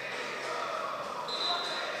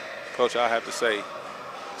 Coach, I have to say,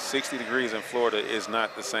 60 degrees in Florida is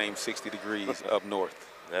not the same 60 degrees up north.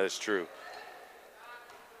 That is true.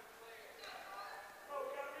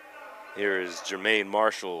 Here is Jermaine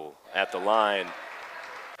Marshall at the line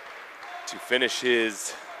to finish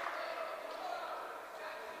his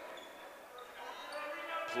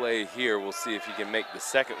play here. We'll see if he can make the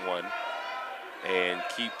second one and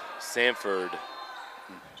keep Samford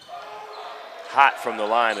hot from the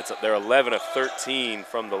line. They're 11 of 13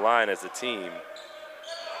 from the line as a team.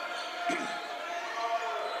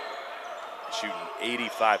 Shooting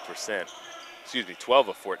 85%. Excuse me, 12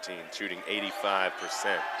 of 14, shooting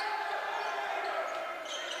 85%.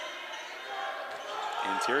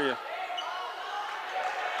 Interior.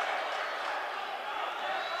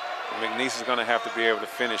 McNeese is going to have to be able to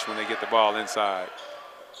finish when they get the ball inside.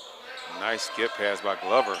 Nice skip pass by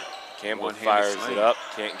Glover. Campbell fires it up,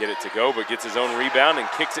 can't get it to go, but gets his own rebound and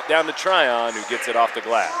kicks it down to Tryon, who gets it off the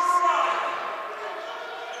glass.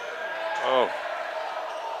 Oh.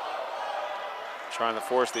 Trying to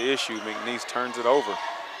force the issue, McNeese turns it over.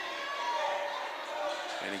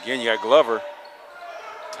 And again, you got Glover.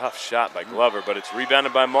 Tough shot by Glover, but it's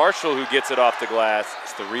rebounded by Marshall, who gets it off the glass.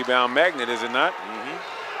 It's the rebound magnet, is it not? Mm-hmm.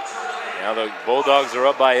 Now the Bulldogs are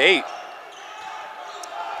up by 8.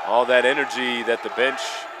 All that energy that the bench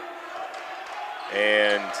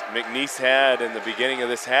and McNeese had in the beginning of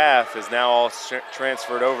this half is now all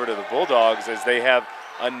transferred over to the Bulldogs as they have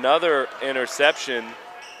another interception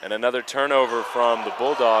and another turnover from the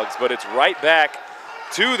Bulldogs, but it's right back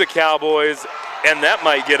to the Cowboys, and that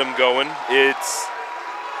might get them going. It's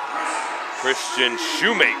Christian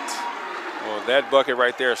Shoemate. Well, that bucket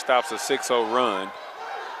right there stops a 6-0 run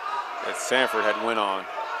that Samford had went on.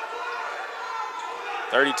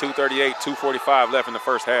 32-38, 2:45 left in the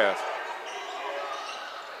first half.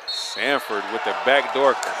 Samford with the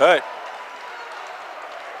backdoor cut.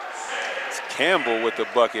 It's Campbell with the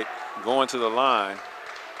bucket going to the line.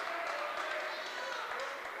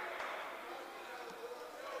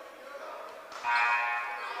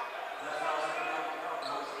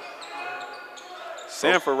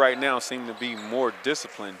 Samford right now seem to be more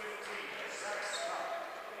disciplined,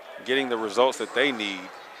 getting the results that they need.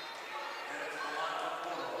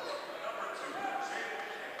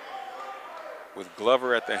 With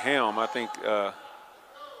Glover at the helm, I think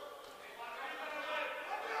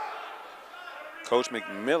Coach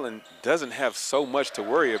McMillan doesn't have so much to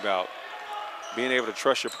worry about, being able to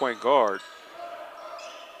trust your point guard.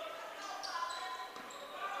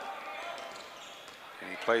 And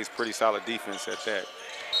he plays pretty solid defense at that.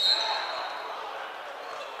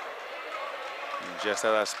 And just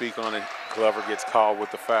as I speak on it, Glover gets called with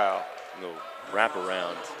the foul. No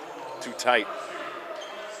wraparound, too tight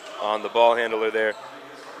on the ball handler there.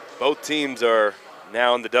 Both teams are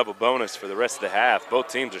now in the double bonus for the rest of the half. Both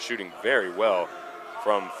teams are shooting very well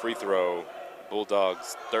from free throw.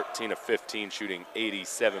 Bulldogs 13 of 15, shooting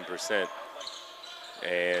 87%.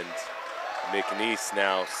 And McNeese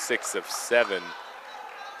now 6 of 7,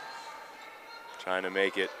 trying to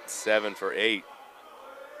make it 7 for 8.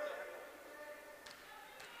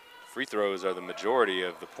 Free throws are the majority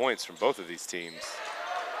of the points from both of these teams.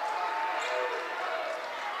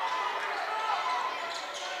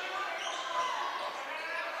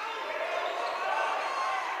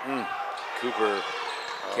 Cooper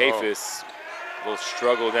Kafis, a little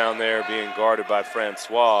struggle down there being guarded by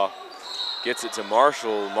Francois. Gets it to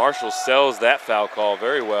Marshall. Marshall sells that foul call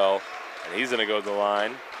very well, and he's gonna go to the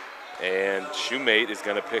line, and Shoemate is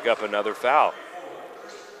gonna pick up another foul.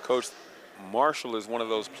 Coach, Marshall is one of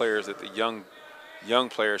those players that the young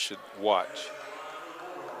players should watch.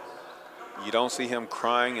 You don't see him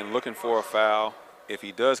crying and looking for a foul. If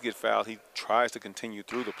he does get fouled, he tries to continue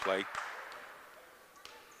through the play.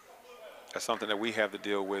 That's something that we have to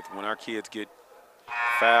deal with when our kids get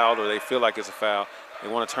fouled or they feel like it's a foul. They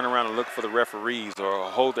want to turn around and look for the referees or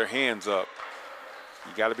hold their hands up.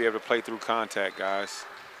 You got to be able to play through contact, guys.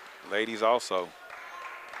 Ladies also.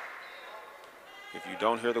 If you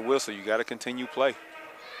don't hear the whistle, you got to continue play.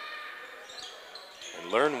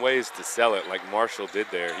 And learn ways to sell it like Marshall did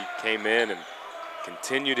there. He came in and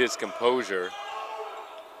continued his composure,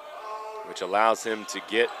 which allows him to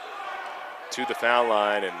get to the foul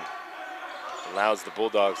line and allows the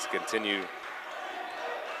Bulldogs to continue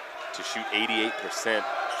to shoot 88%,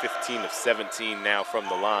 15 of 17 now from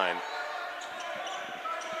the line.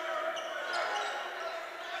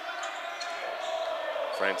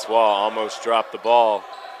 Francois almost dropped the ball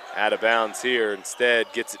out of bounds here. Instead,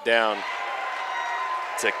 gets it down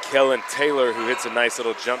to Kellen Taylor, who hits a nice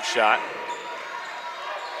little jump shot.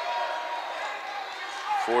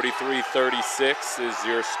 43-36 is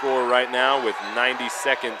your score right now with 90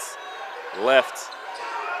 seconds left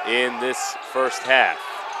in this first half.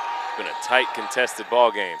 It's been a tight, contested ball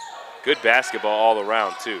game. Good basketball all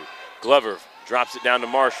around, too. Glover drops it down to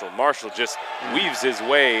Marshall. Marshall just weaves his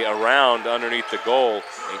way around underneath the goal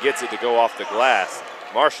and gets it to go off the glass.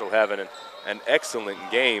 Marshall having an excellent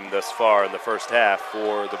game thus far in the first half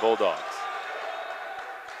for the Bulldogs.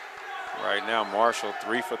 Right now, Marshall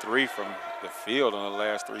 3 for 3 from the field on the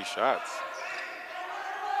last 3 shots.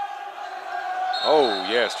 Oh,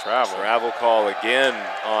 yes, travel. Travel call again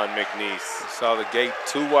on McNeese. Saw the gate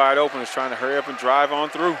too wide open. Is trying to hurry up and drive on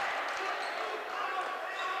through.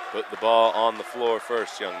 Put the ball on the floor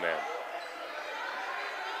first, young man.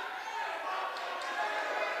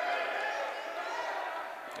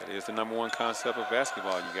 That is the #1 concept of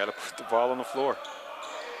basketball. You got to put the ball on the floor.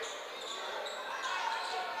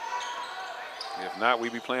 If not,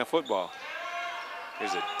 we'd be playing football.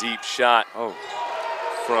 Here's a deep shot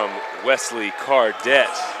from Wesley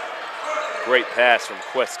Cardette. Great pass from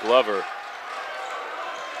Quest Glover.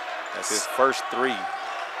 That's his first 3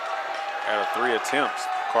 out of 3 attempts,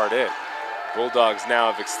 Cardette. Bulldogs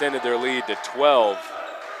now have extended their lead to 12.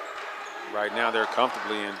 Right now they're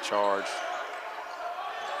comfortably in charge.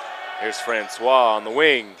 Here's Francois on the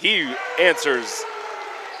wing. He answers.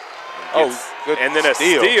 Good and then a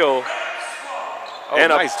steal. And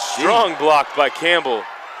nice a strong block by Campbell.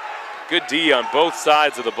 Good D on both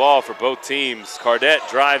sides of the ball for both teams. Cardette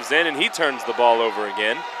drives in and he turns the ball over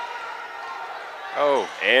again.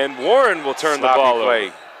 And Warren will turn the ball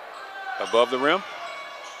over. Above the rim.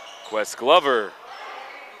 Quest Glover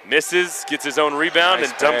misses, gets his own rebound,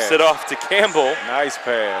 Nice and dumps pass. it off to Campbell. Nice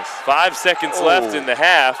pass. 5 seconds left in the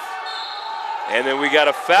half. And then we got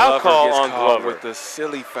a foul call on Glover. With the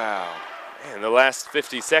silly foul. Man, the last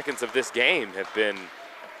 50 seconds of this game have been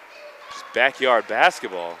just backyard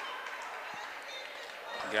basketball.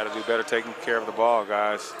 Got to do better taking care of the ball,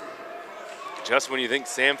 guys. Just when you think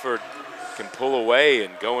Samford can pull away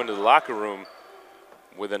and go into the locker room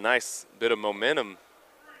with a nice bit of momentum,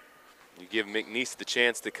 you give McNeese the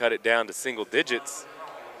chance to cut it down to single digits.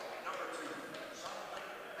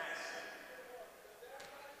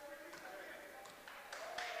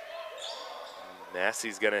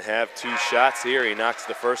 Massey's going to have 2 shots here. He knocks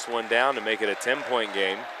the first one down to make it a 10-point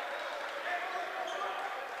game.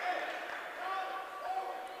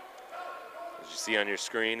 As you see on your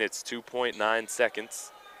screen, it's 2.9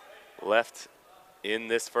 seconds left in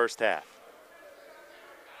this first half.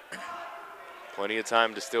 Plenty of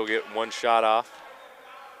time to still get 1 shot off.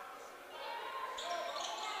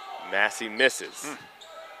 Massey misses.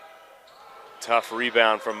 Tough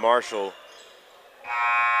rebound from Marshall.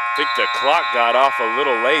 I think the clock got off a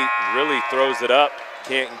little late, really throws it up.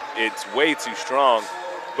 It's way too strong.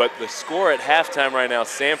 But the score at halftime right now,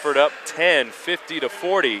 Samford up 10,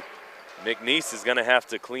 50-40. McNeese is gonna have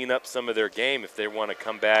to clean up some of their game if they wanna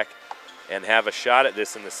come back and have a shot at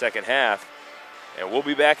this in the second half. And we'll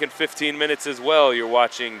be back in 15 minutes as well. You're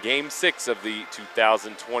watching Game 6 of the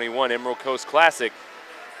 2021 Emerald Coast Classic.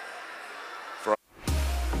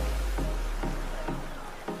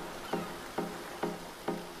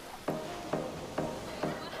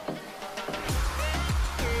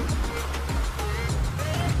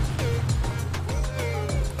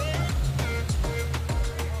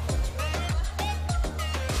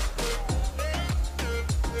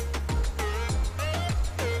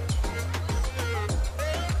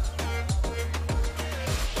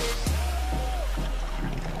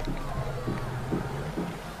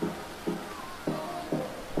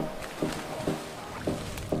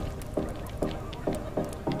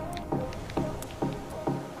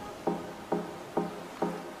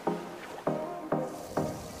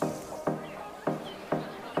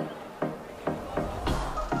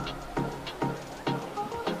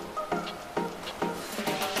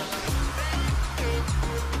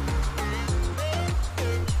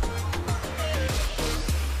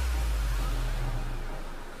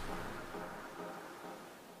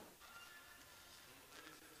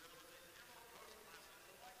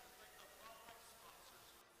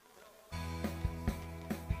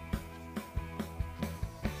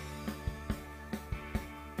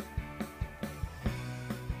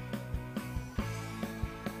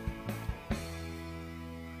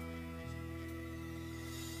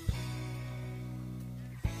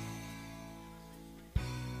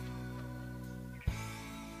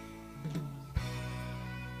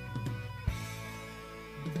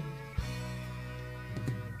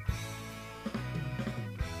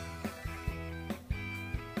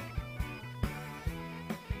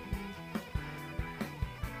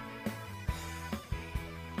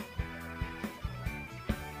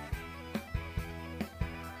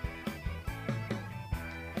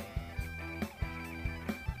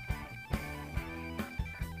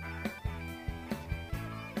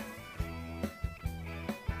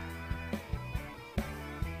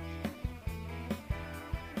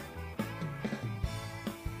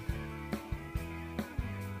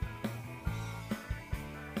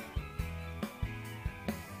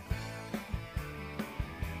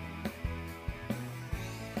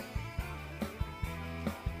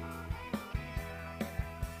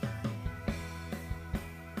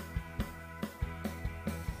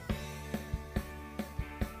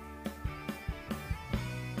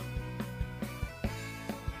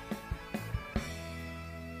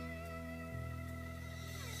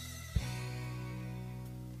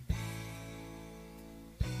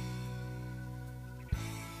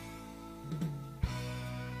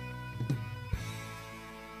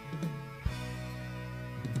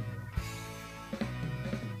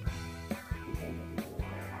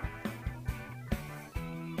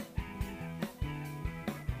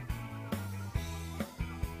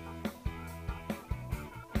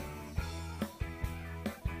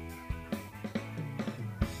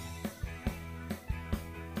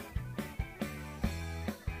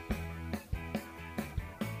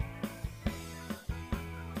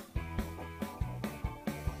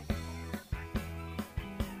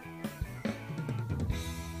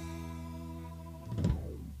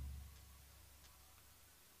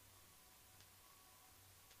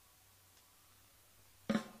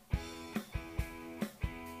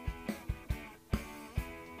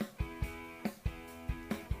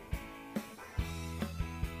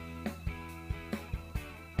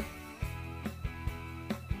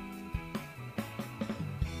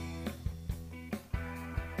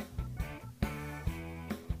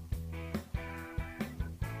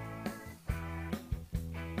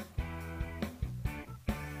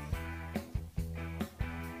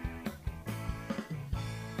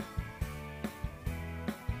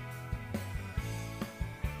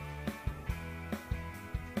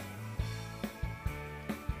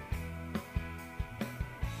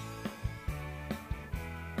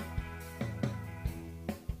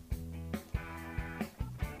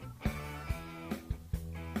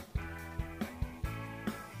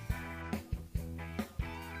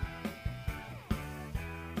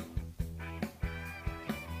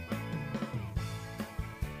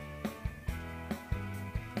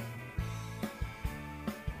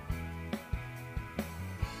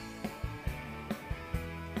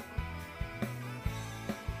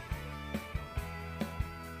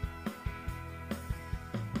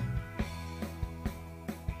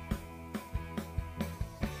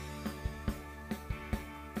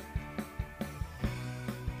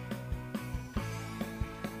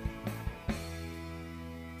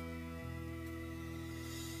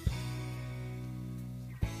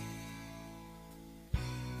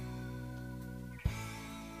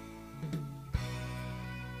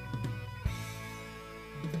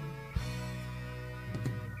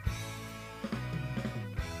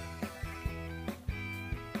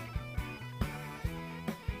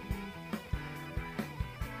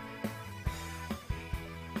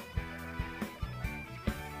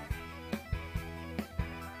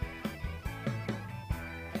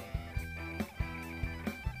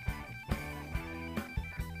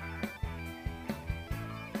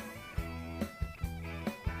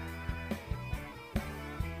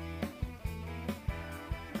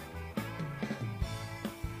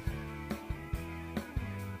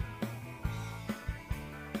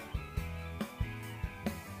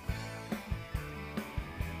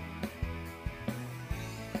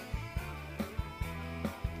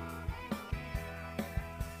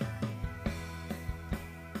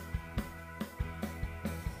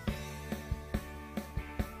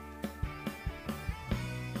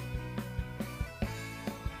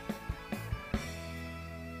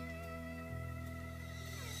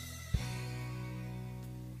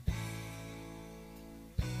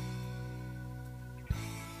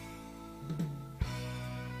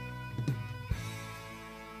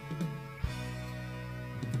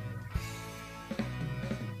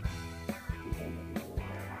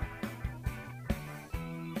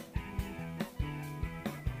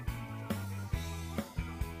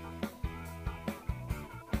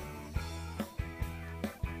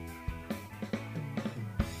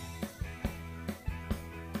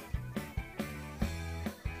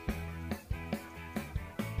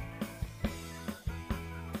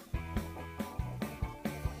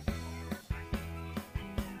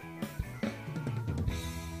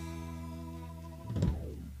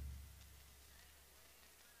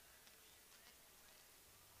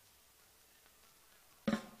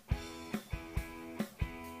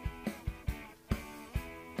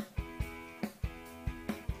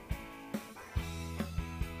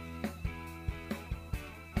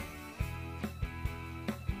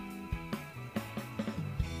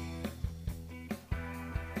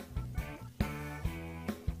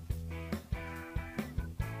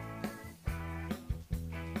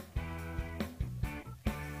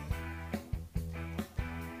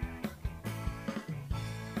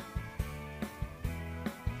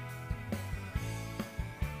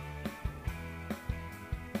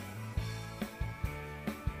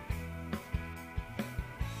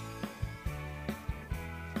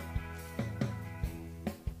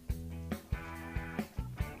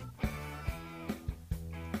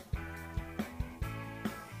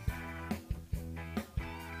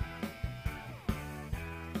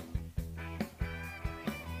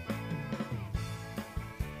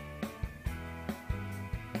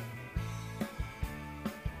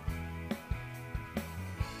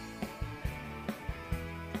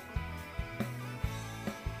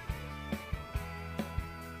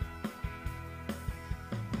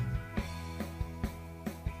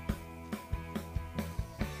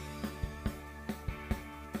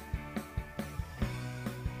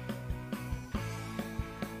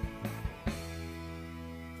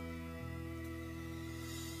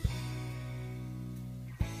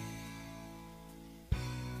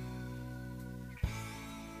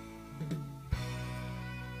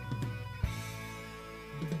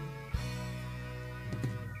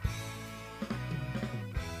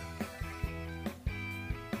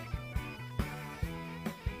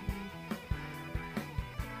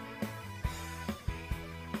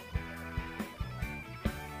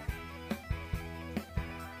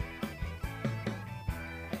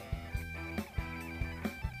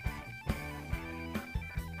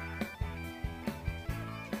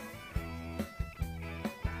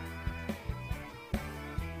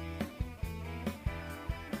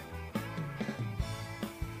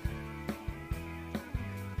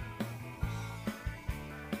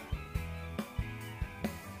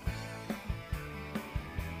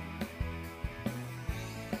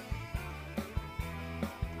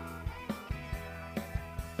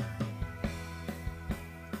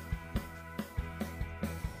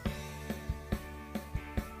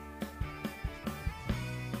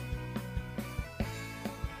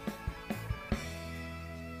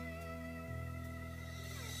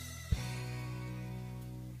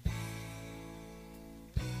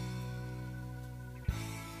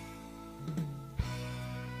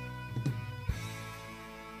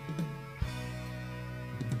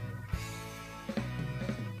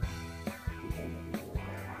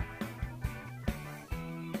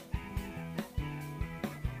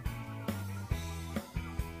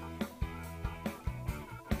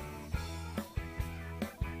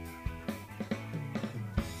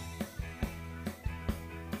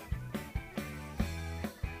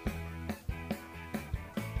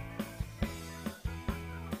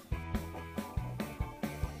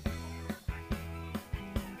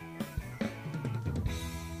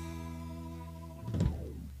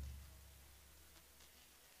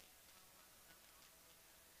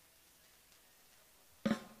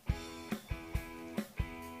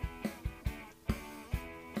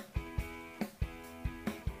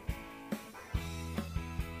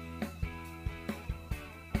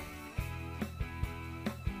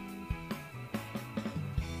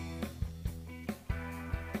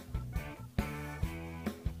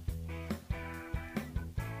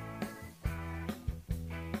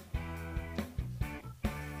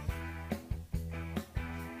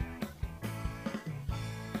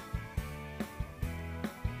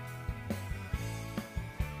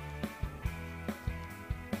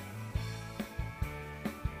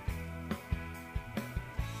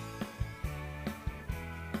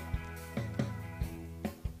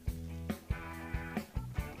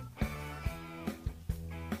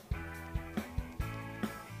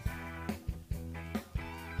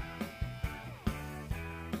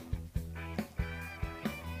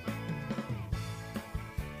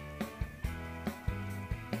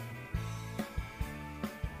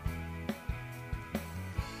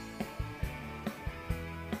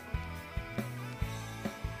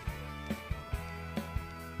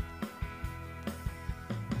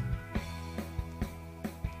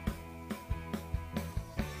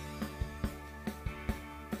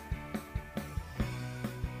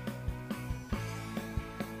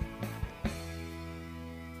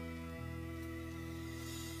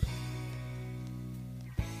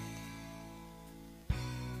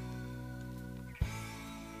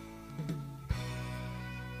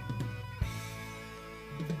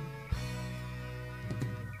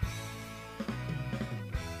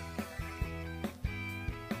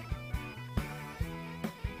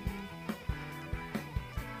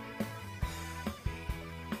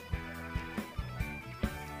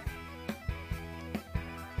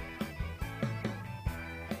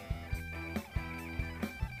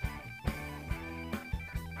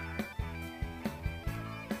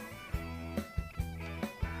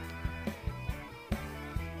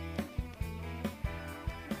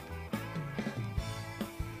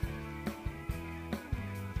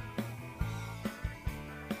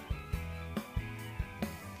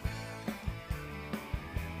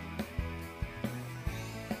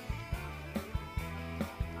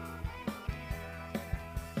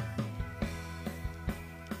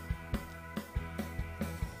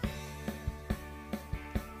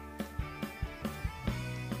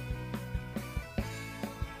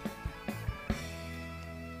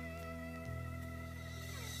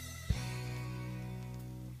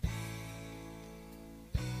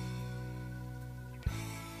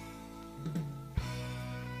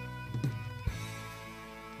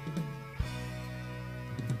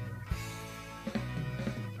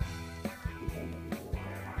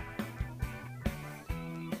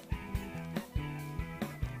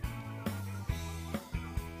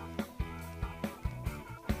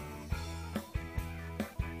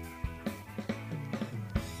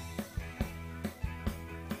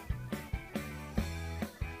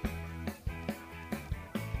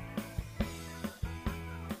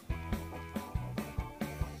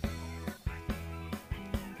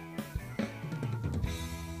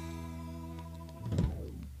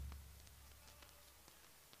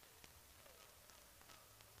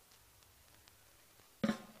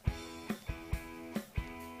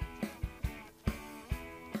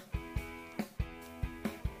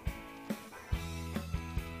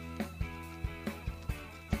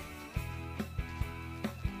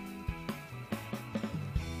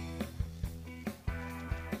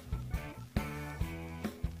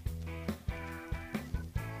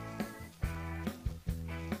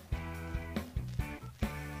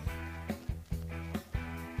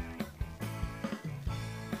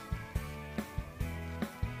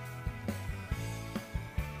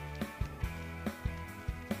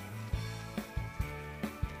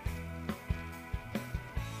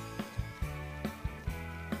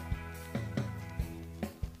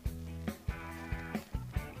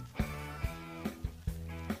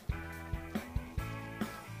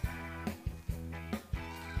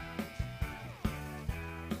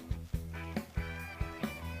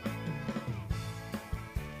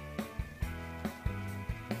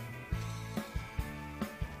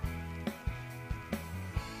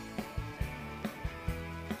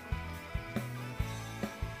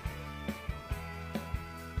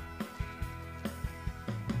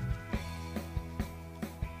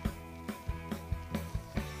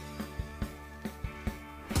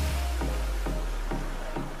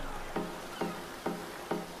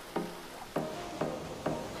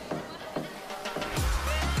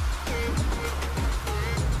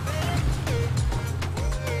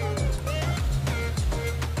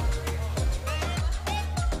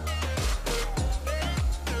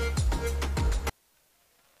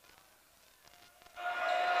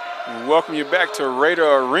 We welcome you back to Raider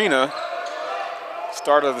Arena.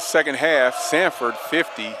 Start of the second half, Samford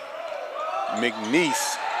 50,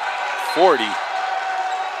 McNeese 40.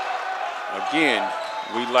 Again,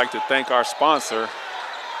 we'd like to thank our sponsor,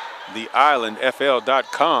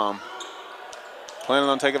 theislandfl.com. Planning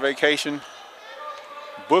on taking a vacation?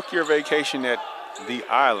 Book your vacation at The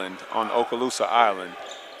Island on Okaloosa Island.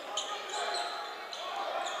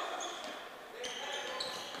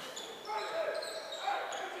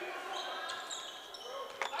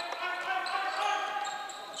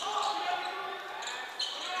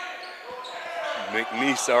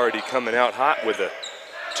 McNeese already coming out hot with a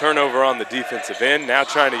turnover on the defensive end. Now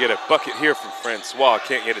trying to get a bucket here from Francois.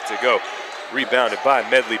 Can't get it to go. Rebounded by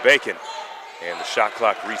Medley Bacon. And the shot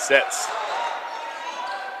clock resets.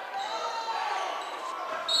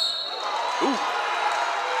 Ooh.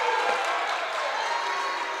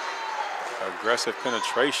 Aggressive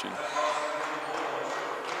penetration.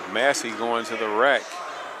 Massey going to the rack.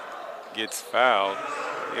 Gets fouled.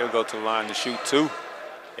 He'll go to the line to shoot 2.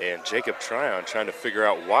 And Jacob Tryon trying to figure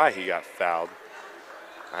out why he got fouled.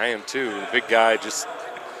 I am too. The big guy just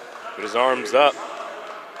put his arms up.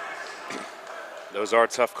 Those are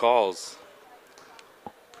tough calls.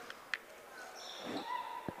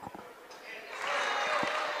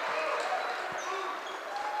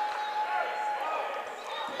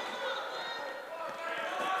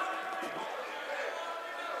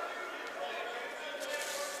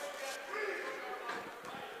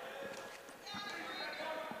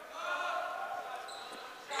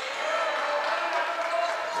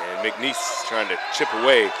 McNeese trying to chip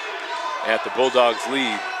away at the Bulldogs'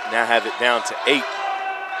 lead. Now have it down to 8.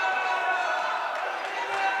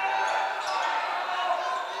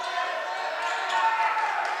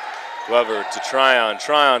 Glover to Tryon,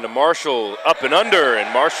 Tryon to Marshall, up and under,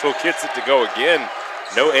 and Marshall gets it to go again.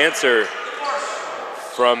 No answer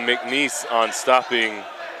from McNeese on stopping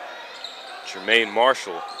Jermaine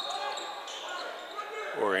Marshall.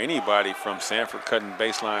 Or anybody from Samford cutting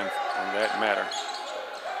baseline on that matter.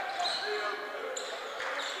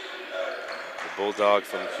 Bulldog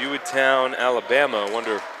from Hewittown, Alabama. I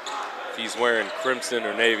wonder if he's wearing crimson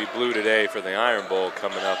or navy blue today for the Iron Bowl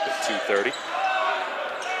coming up at 2:30.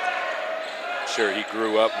 Sure, he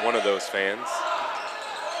grew up one of those fans.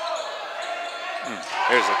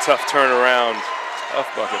 There's a tough turnaround. Tough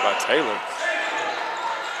bucket by Taylor.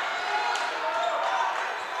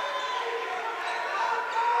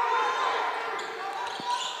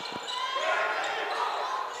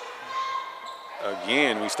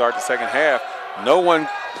 Again, we start the second half. No one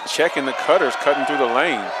checking the cutters, cutting through the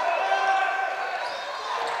lane.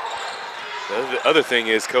 The other thing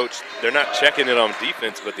is, Coach, they're not checking it on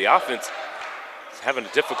defense, but the offense is having a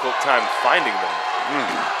difficult time finding them.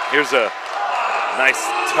 Here's a nice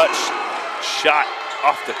touch shot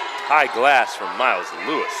off the high glass from Miles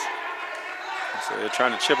Lewis. So they're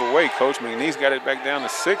trying to chip away, Coach. McNeese got it back down to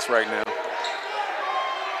 6 right now.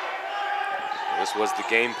 This was the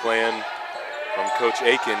game plan from Coach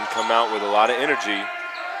Aiken, come out with a lot of energy.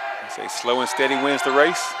 I say slow and steady wins the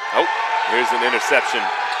race. Oh, here's an interception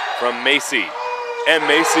from Macy. And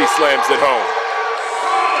Macy slams it home.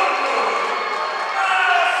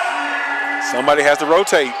 Somebody has to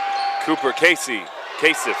rotate. Cooper Casey,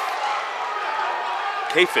 Cafis,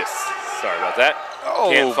 sorry about that.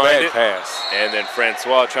 Oh, can't find it. Pass. And then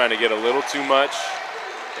Francois trying to get a little too much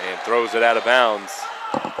and throws it out of bounds.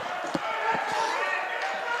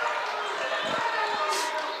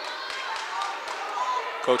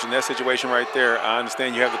 Coach, in that situation right there, I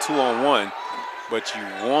understand you have the 2-on-1, but you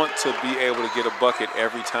want to be able to get a bucket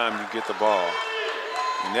every time you get the ball.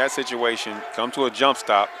 In that situation, come to a jump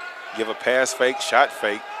stop, give a pass fake, shot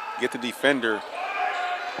fake, get the defender to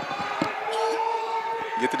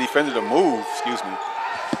move, get the defender to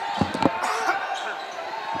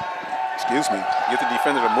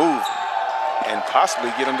move and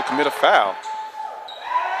possibly get him to commit a foul.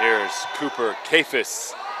 Here's Cooper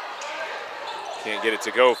Cafis. Can't get it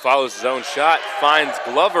to go, follows his own shot, finds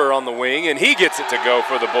Glover on the wing, and he gets it to go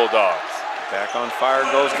for the Bulldogs. Back on fire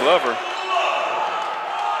goes Glover.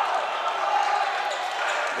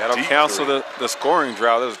 That'll cancel the scoring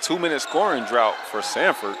drought. There's a 2-minute scoring drought for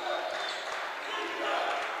Samford.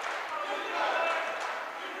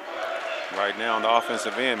 Right now on the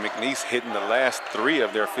offensive end, McNeese hitting the last 3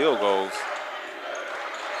 of their field goals.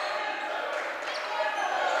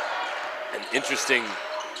 An interesting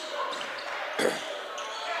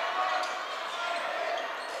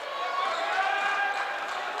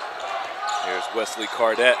here's Wesley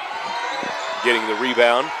Cardette getting the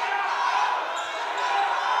rebound.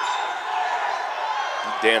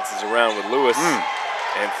 He dances around with Lewis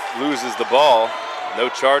and loses the ball. No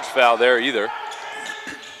charge foul there either.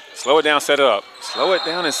 Slow it down, set it up. Slow it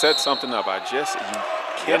down and set something up. You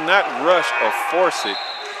cannot rush or force it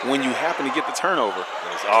when you happen to get the turnover.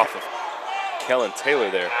 It was off of Kellen Taylor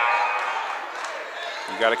there.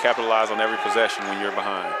 You got to capitalize on every possession when you're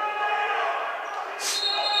behind.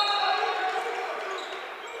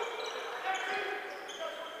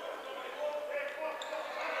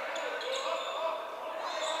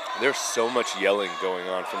 There's so much yelling going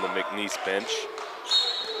on from the McNeese bench.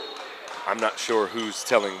 I'm not sure who's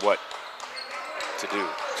telling what to do.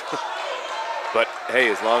 But hey,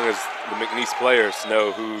 as long as the McNeese players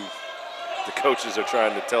know who the coaches are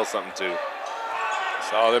trying to tell something to.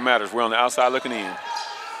 That's all that matters. We're on the outside looking in.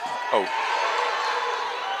 Oh.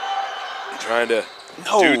 Trying to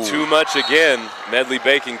do too much again. Medley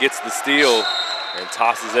Bacon gets the steal and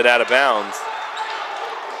tosses it out of bounds.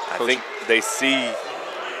 I think they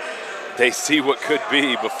see what could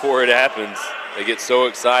be before it happens. They get so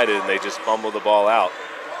excited and they just fumble the ball out.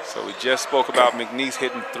 So we just spoke about McNeese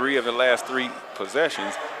hitting 3 of the last 3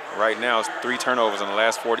 possessions. Right now it's 3 turnovers in the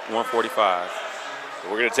last 145.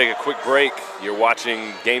 We're going to take a quick break. You're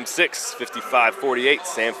watching Game 6, 55-48.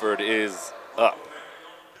 Samford is up.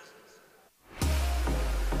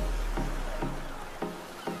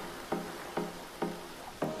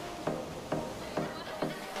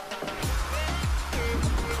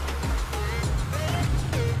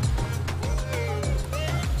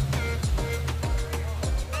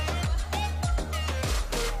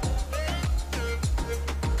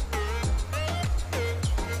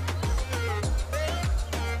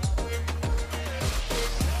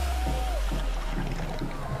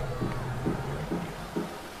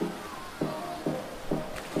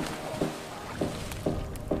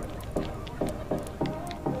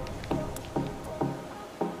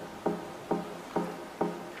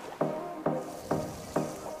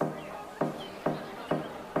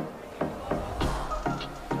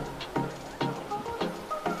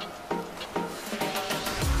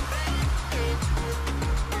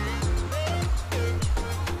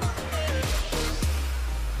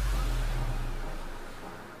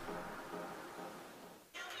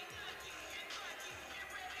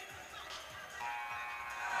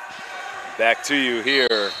 Back to you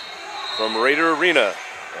here from Raider Arena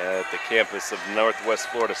at the campus of Northwest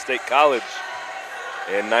Florida State College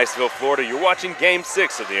in Niceville, Florida. You're watching Game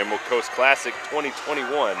 6 of the Emerald Coast Classic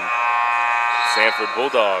 2021. Samford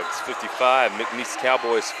Bulldogs 55, McNeese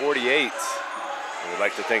Cowboys 48. We'd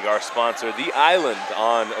like to thank our sponsor, The Island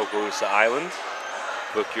on Okaloosa Island.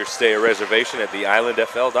 Book your stay or reservation at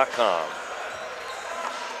theislandfl.com.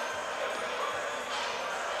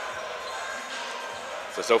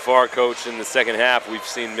 So far, Coach, in the second half, we've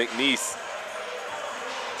seen McNeese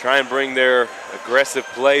try and bring their aggressive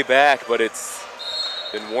play back, but it's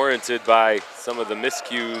been warranted by some of the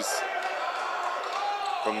miscues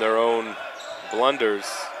from their own blunders.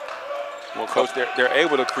 Well, Coach, they're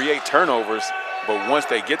able to create turnovers, but once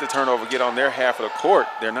they get the turnover, get on their half of the court,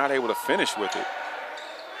 they're not able to finish with it.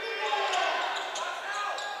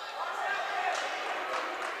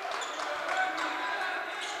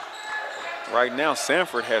 Right now,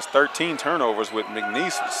 Samford has 13 turnovers with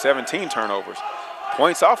McNeese 17 turnovers.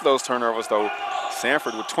 Points off those turnovers, though,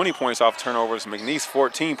 Samford with 20 points off turnovers, McNeese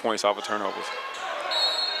 14 points off of turnovers.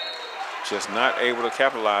 Just not able to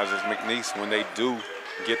capitalize as McNeese when they do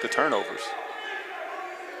get the turnovers.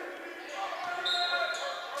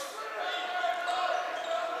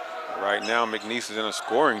 Right now, McNeese is in a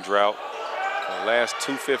scoring drought for the last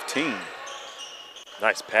 2:15.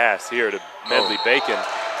 Nice pass here to Medley Bacon.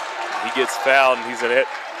 He gets fouled and he's going to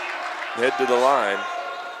head to the line.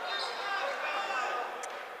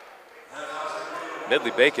 Medley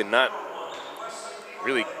Bacon not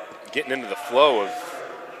really getting into the flow of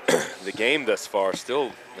the game thus far.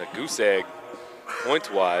 Still a goose egg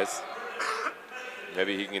point-wise.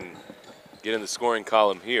 Maybe he can get in the scoring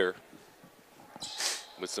column here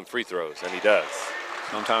with some free throws, and he does.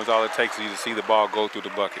 Sometimes all it takes is you to see the ball go through the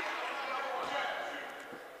bucket.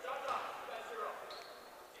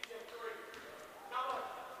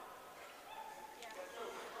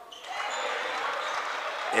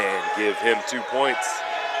 And give him 2 points.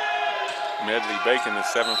 Medley Bacon, the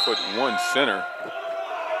 7'1" center.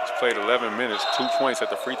 He's played 11 minutes, 2 points at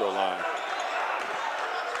the free throw line.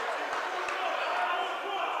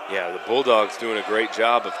 Yeah, the Bulldogs doing a great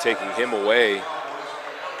job of taking him away.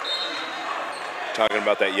 Talking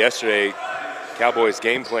about that yesterday. Cowboys'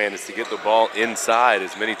 game plan is to get the ball inside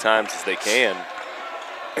as many times as they can.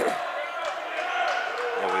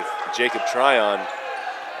 And with Jacob Tryon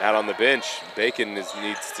out on the bench, Bacon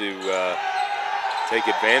needs to take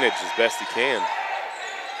advantage as best he can.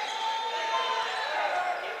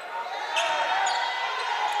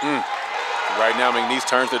 Right now, McNeese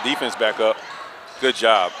turns their defense back up. Good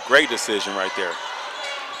job. Great decision right there.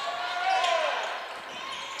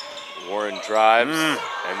 Warren drives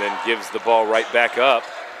and then gives the ball right back up.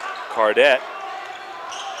 Cardette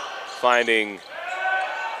finding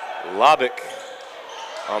Lobick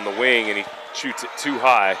on the wing, and he shoots it too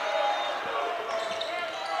high.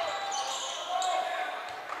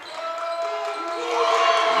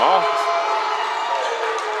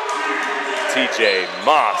 TJ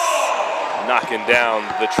Moss knocking down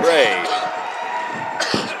the tray.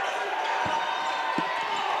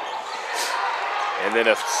 And then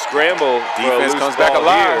a scramble. Defense comes back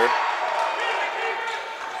alive.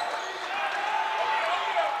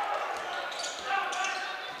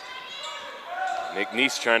 Here.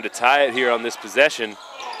 McNeese trying to tie it here on this possession.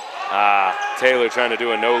 Taylor trying to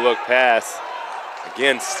do a no-look pass.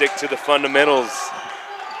 Again, stick to the fundamentals.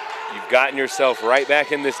 You've gotten yourself right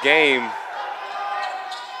back in this game.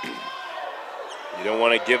 You don't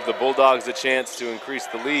want to give the Bulldogs a chance to increase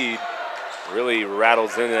the lead. Really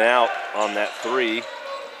rattles in and out on that three.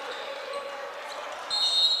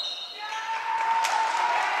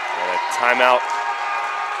 And a timeout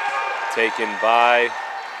taken by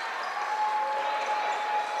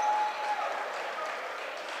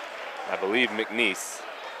I believe McNeese.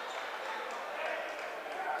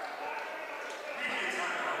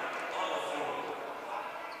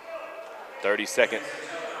 .30-second.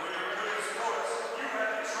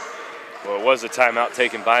 Well, it was a timeout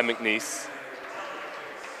taken by McNeese.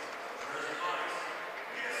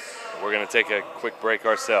 We're going to take a quick break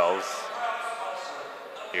ourselves.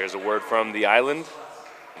 Here's a word from the island.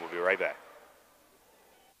 We'll be right back.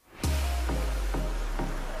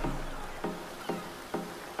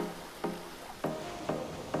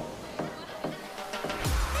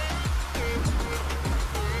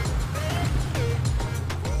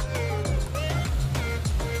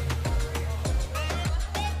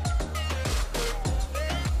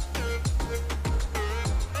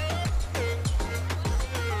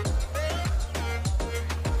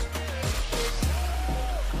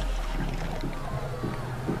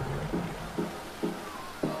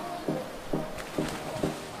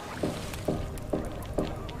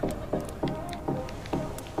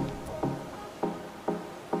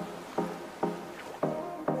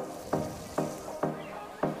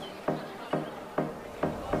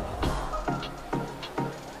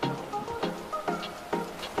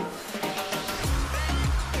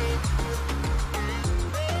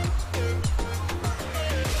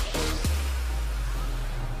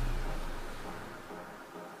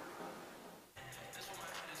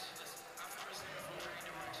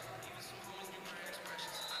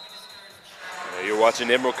 You're watching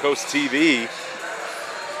Emerald Coast TV.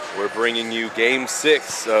 We're bringing you Game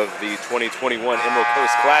 6 of the 2021 Emerald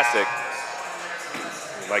Coast Classic.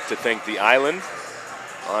 We'd like to thank the Island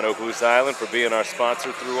on Okaloosa Island for being our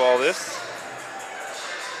sponsor through all this.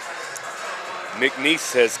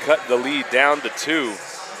 McNeese has cut the lead down to 2.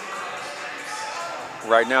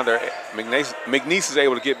 Right now, McNeese is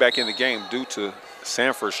able to get back in the game due to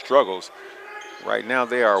Samford's struggles. Right now,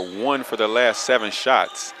 they are 1 for their last 7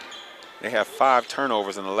 shots. They have 5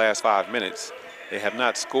 turnovers in the last 5 minutes. They have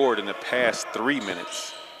not scored in the past 3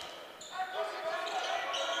 minutes.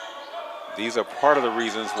 These are part of the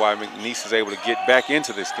reasons why McNeese is able to get back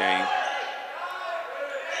into this game.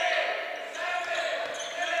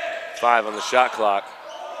 5 on the shot clock.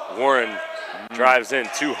 Warren drives in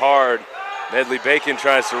too hard. Medley Bacon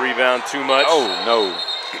tries to rebound too much. Oh, no.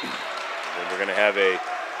 And we're going to have a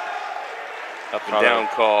up and down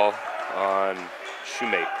call on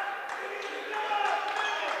Shoemate.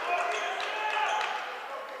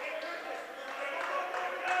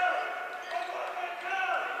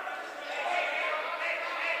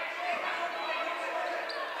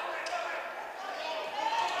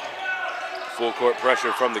 Full court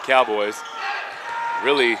pressure from the Cowboys.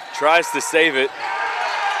 Really tries to save it.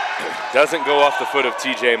 Doesn't go off the foot of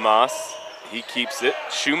TJ Moss. He keeps it.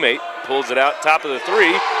 Shoemate pulls it out, top of the 3,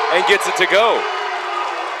 and gets it to go.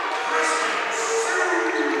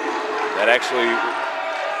 That actually,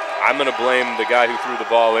 I'm going to blame the guy who threw the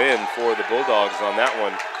ball in for the Bulldogs on that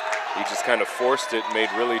one. He just kind of forced it, made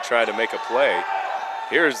really try to make a play.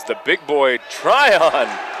 Here's the big boy, Tryon.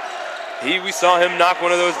 We saw him knock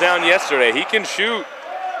one of those down yesterday. He can shoot,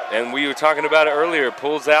 and we were talking about it earlier.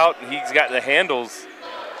 Pulls out, he's got the handles.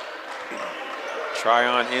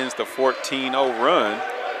 Tryon ends the 14-0 run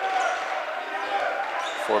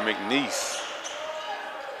for McNeese.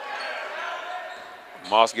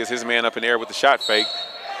 Moss gets his man up in the air with the shot fake.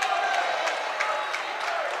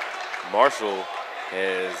 Marshall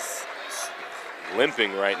is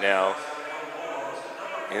limping right now.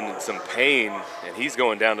 in some pain, and he's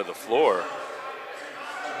going down to the floor.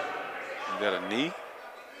 Is that a knee?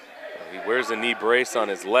 He wears a knee brace on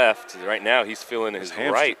his left. Right now he's feeling his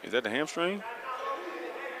right. Is that the hamstring?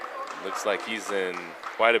 Looks like he's in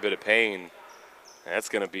quite a bit of pain. And that's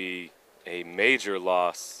going to be a major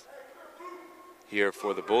loss here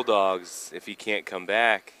for the Bulldogs if he can't come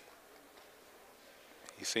back.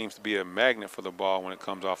 He seems to be a magnet for the ball when it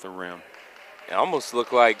comes off the rim. It almost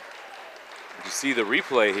looked like, you see the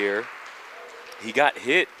replay here, he got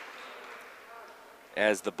hit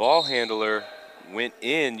as the ball handler went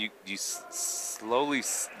in. You slowly,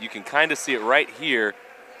 you can kind of see it right here.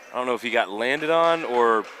 I don't know if he got landed on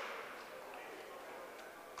or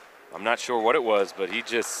I'm not sure what it was, but he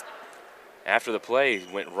just, after the play,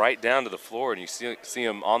 he went right down to the floor, and you see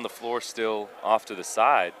him on the floor still off to the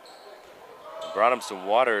side. Brought him some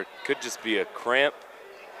water. Could just be a cramp.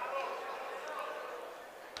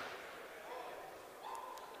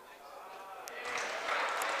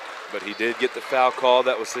 But he did get the foul call.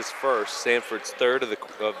 That was his first. Samford's third of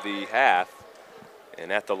the half.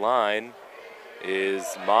 And at the line is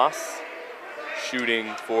Moss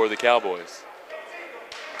shooting for the Cowboys.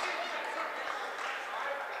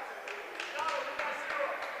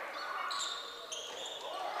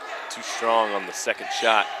 Too strong on the second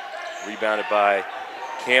shot. Rebounded by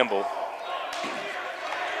Campbell.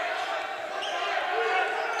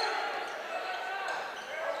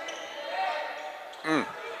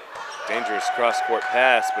 Dangerous cross-court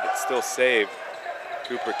pass, but it's still saved.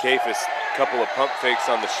 Cooper Kafis, a couple of pump fakes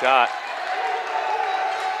on the shot.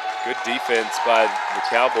 Good defense by the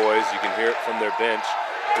Cowboys. You can hear it from their bench.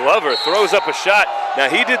 Glover throws up a shot. Now,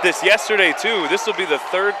 he did this yesterday, too. This will be the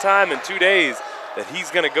third time in 2 days that he's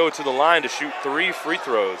going to go to the line to shoot 3 free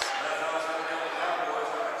throws.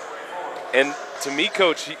 And to me,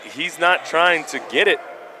 Coach, he's not trying to get it.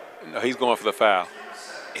 No, he's going for the foul.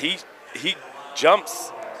 He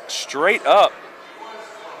jumps straight up.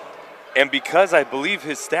 And because I believe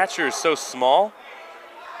his stature is so small,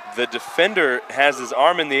 the defender has his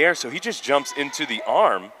arm in the air, so he just jumps into the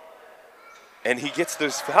arm, and he gets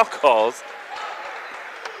those foul calls.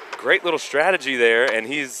 Great little strategy there, and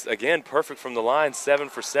he's, again, perfect from the line, 7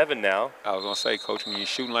 for 7 now. I was going to say, Coach, when you're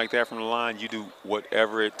shooting like that from the line, you do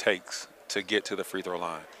whatever it takes to get to the free throw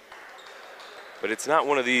line. But it's not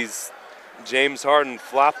one of these James Harden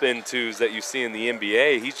flop-in-twos that you see in the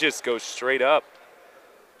NBA. He just goes straight up,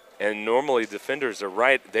 and normally defenders are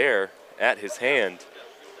right there at his hand.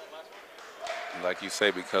 Like you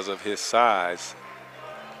say, because of his size,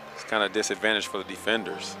 it's kind of disadvantage for the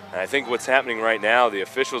defenders. And I think what's happening right now, the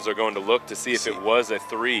officials are going to look to see if it was a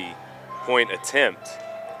 3-point attempt.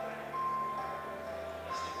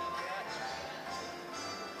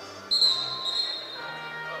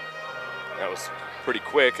 That was pretty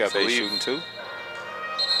quick, I believe. Shooting 2?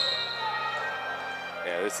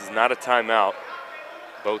 Yeah, this is not a timeout.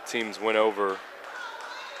 Both teams went over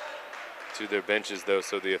to their benches, though,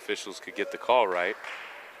 so the officials could get the call right.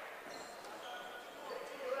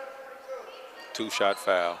 2-shot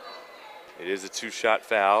foul. It is a 2-shot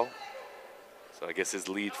foul. So I guess his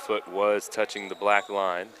lead foot was touching the black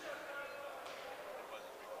line.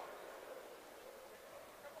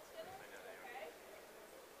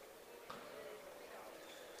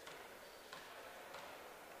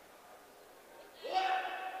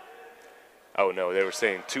 Oh, no, they were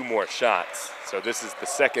saying 2 more shots. So this is the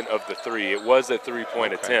second of the 3. It was a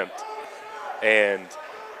 3-point attempt. And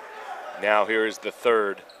now here is the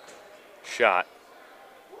third shot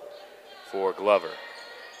for Glover.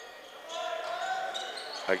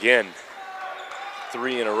 Again,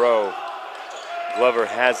 3 in a row. Glover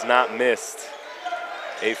has not missed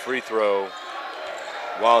a free throw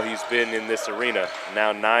while he's been in this arena.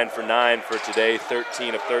 Now 9 for 9 for today,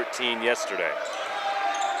 13 of 13 yesterday.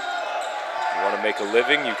 You want to make a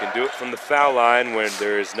living, you can do it from the foul line when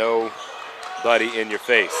there is nobody in your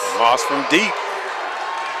face. Moss from deep.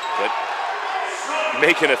 But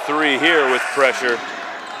making a 3 here with pressure.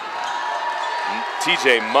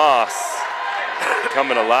 TJ Moss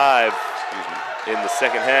coming alive in the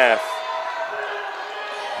second half.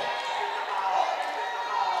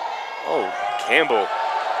 Oh, Campbell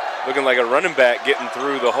looking like a running back getting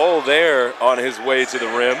through the hole there on his way to the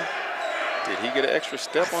rim. Did he get an extra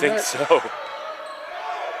step on that? I think so.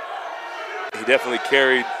 He definitely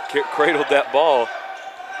cradled that ball.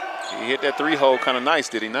 He hit that 3-hole kind of nice,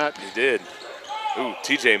 did he not? He did. Ooh,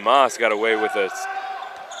 TJ Moss got away with a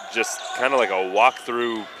just kind of like a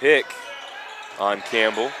walk-through pick on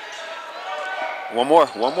Campbell. One more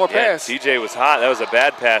pass. TJ was hot. That was a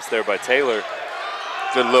bad pass there by Taylor.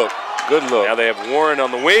 Good look. Good look. Now they have Warren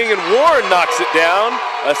on the wing, and Warren knocks it down.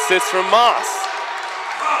 Assist from Moss.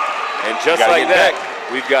 And just like that,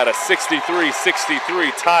 we've got a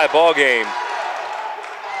 63-63 tie ball game.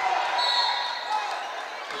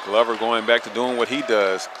 Glover going back to doing what he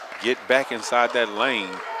does. Get back inside that lane.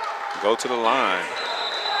 Go to the line.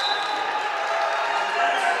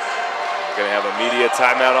 We're going to have a media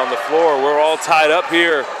timeout on the floor. We're all tied up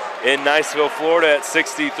here in Niceville, Florida at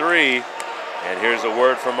 63. And here's a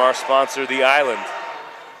word from our sponsor, The Island.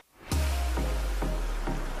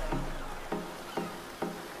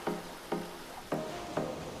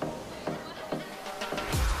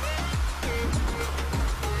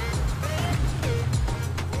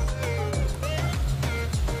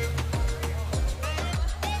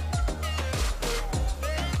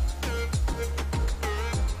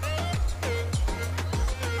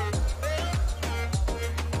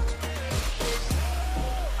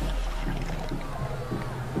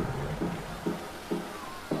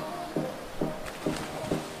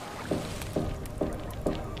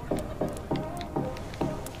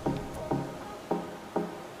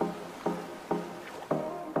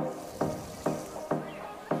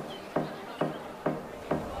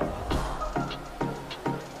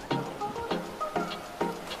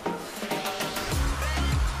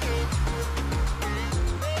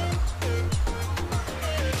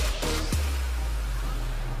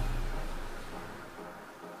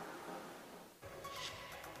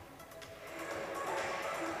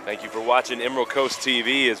 Thank you for watching Emerald Coast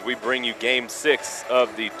TV as we bring you Game 6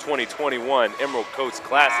 of the 2021 Emerald Coast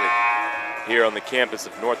Classic here on the campus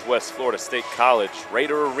of Northwest Florida State College,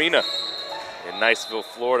 Raider Arena in Niceville,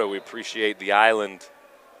 Florida. We appreciate The Island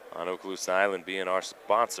on Okaloosa Island being our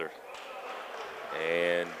sponsor.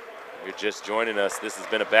 And if you're just joining us, this has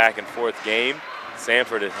been a back and forth game.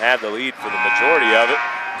 Samford has had the lead for the majority of it,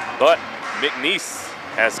 but McNeese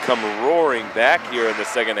has come roaring back here in the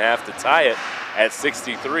second half to tie it at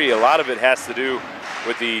 63. A lot of it has to do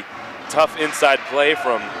with the tough inside play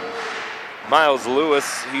from Miles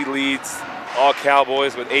Lewis. He leads all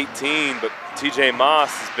Cowboys with 18, but TJ Moss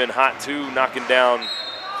has been hot too, knocking down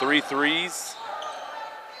 3 threes.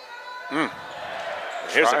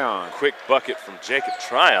 Here's a quick bucket from Jacob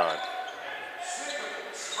Tryon.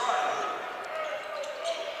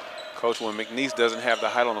 Coach, when McNeese doesn't have the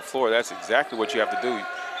height on the floor, that's exactly what you have to do.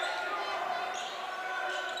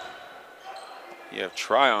 You have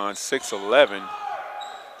Tryon, 6'11".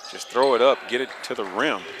 Just throw it up, get it to the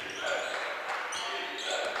rim.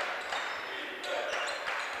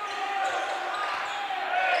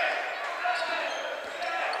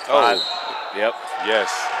 Oh, yep.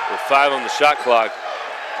 Yes. With 5 on the shot clock.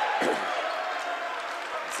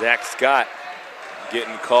 Zach Scott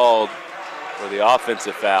getting called for the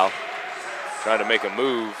offensive foul, trying to make a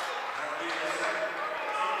move.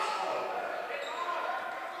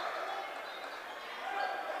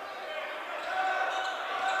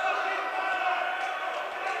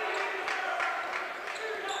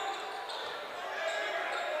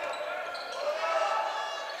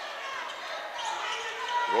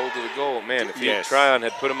 Rolled to the goal. Man, if Tryon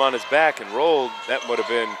had put him on his back and rolled, that would have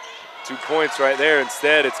been 2 points right there.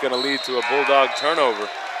 Instead, it's going to lead to a Bulldog turnover.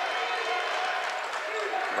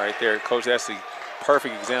 Right there, Coach, that's the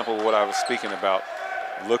perfect example of what I was speaking about.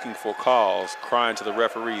 Looking for calls, crying to the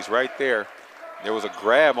referees. Right there, there was a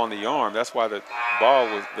grab on the arm. That's why the ball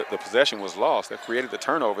was, the possession was lost. That created the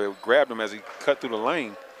turnover. It grabbed him as he cut through the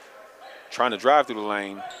lane, trying to drive through the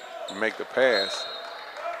lane and make the pass.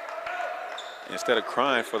 Instead of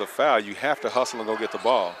crying for the foul, you have to hustle and go get the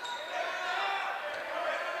ball.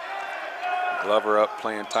 Glover up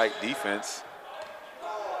playing tight defense.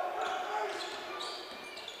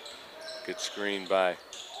 Good screen by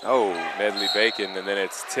Medley Bacon, and then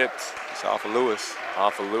it's tipped. It's off of Lewis.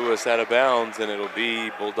 Off of Lewis out of bounds, and it'll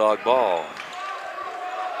be Bulldog ball.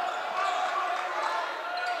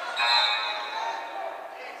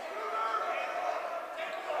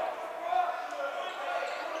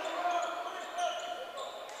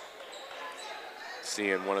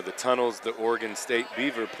 Seeing one of the tunnels, the Oregon State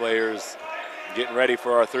Beaver players getting ready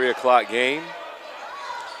for our 3 o'clock game.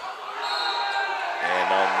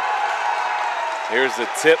 And here's the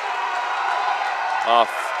tip off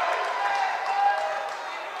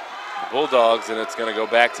the Bulldogs, and it's going to go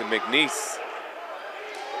back to McNeese.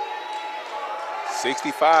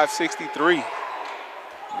 65-63.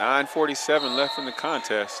 9:47 left in the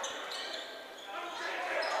contest.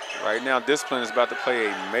 Right now, discipline is about to play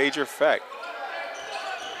a major factor.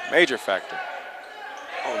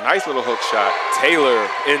 Oh, nice little hook shot. Taylor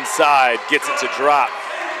inside, gets it to drop.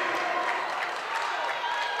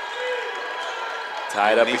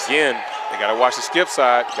 Tied up again. They got to watch the skip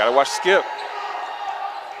side. Got to watch the skip.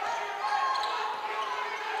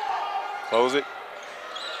 Close it.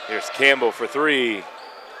 Here's Campbell for three.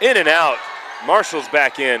 In and out. Marshall's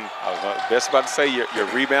back in. I was just about to say your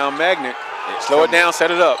rebound magnet. Slow it down,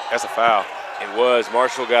 set it up. That's a foul. It was.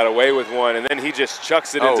 Marshall got away with one, and then he just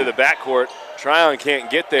chucks it into the backcourt. Tryon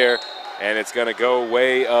can't get there, and it's going to go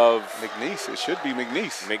way of McNeese. It should be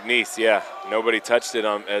McNeese. McNeese, yeah. Nobody touched it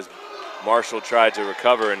as Marshall tried to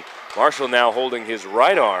recover, and Marshall now holding his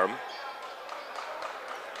right arm.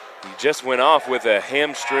 He just went off with a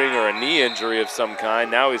hamstring or a knee injury of some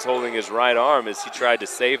kind. Now he's holding his right arm as he tried to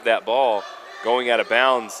save that ball going out of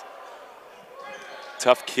bounds.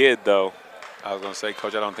 Tough kid, though. I was going to say,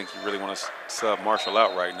 Coach, I don't think you really want to sub Marshall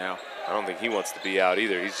out right now. I don't think he wants to be out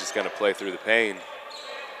either. He's just going to play through the pain.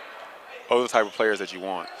 Those are the type of players that you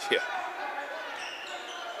want. Yeah.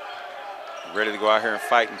 Ready to go out here and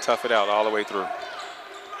fight and tough it out all the way through.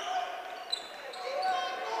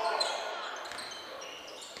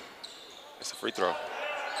 It's a free throw.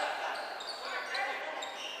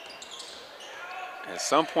 At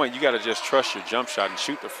some point, you got to just trust your jump shot and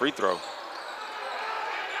shoot the free throw.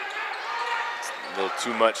 A little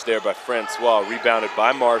too much there by Francois. Rebounded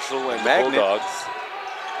by Marshall and the Bulldogs.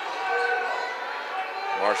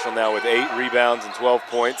 Marshall now with 8 rebounds and 12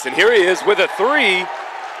 points. And here he is with a three.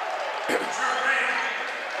 And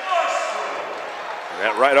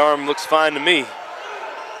that right arm looks fine to me.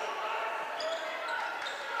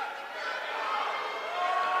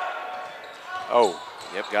 Oh,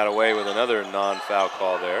 yep, got away with another non-foul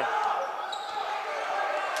call there.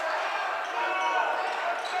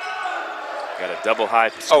 Got a double high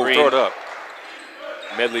screen. Oh, throw it up.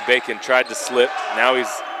 Medley Bacon tried to slip. Now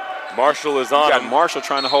Marshall is on him. Marshall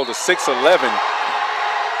trying to hold a 6'11".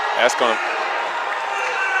 That's going to.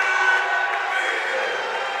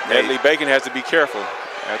 Medley Bacon has to be careful.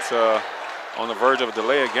 That's on the verge of a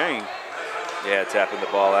delay of game. Yeah, tapping the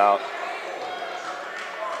ball out.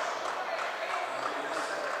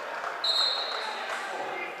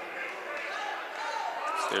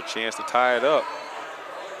 It's their chance to tie it up.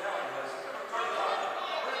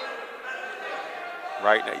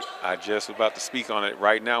 Right now, I just was about to speak on it.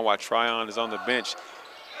 Right now, while Tryon is on the bench,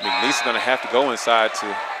 McNeese is going to have to go inside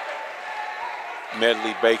to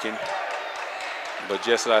Medley Bacon. But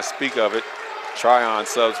just as I speak of it, Tryon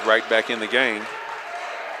subs right back in the game.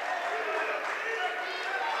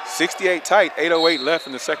 68 tight, 8:08 left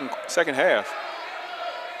in the second half.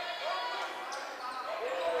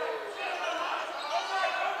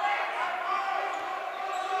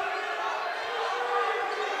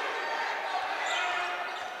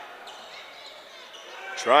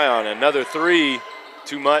 Tryon, another three,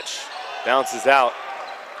 too much, bounces out.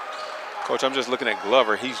 Coach, I'm just looking at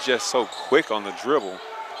Glover. He's just so quick on the dribble.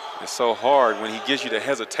 It's so hard when he gives you the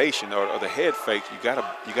hesitation or the head fake. You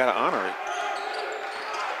gotta honor it.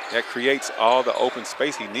 That creates all the open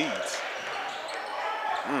space he needs.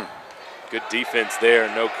 Good defense there,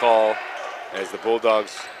 no call as the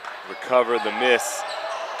Bulldogs recover the miss.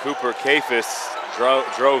 Cooper Kafis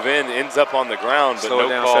drove in, ends up on the ground, but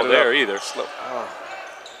no call there either.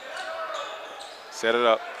 Set it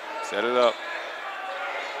up, set it up.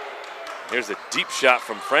 Here's a deep shot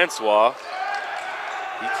from Francois.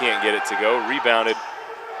 He can't get it to go. Rebounded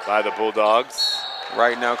by the Bulldogs.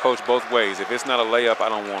 Right now, Coach, both ways. If it's not a layup, I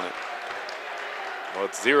don't want it. Well,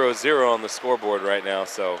 it's 0-0 on the scoreboard right now,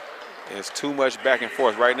 so. It's too much back and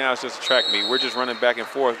forth. Right now, it's just a track meet. We're just running back and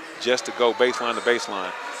forth just to go baseline to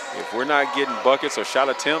baseline. If we're not getting buckets or shot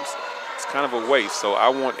attempts, it's kind of a waste. So I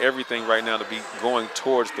want everything right now to be going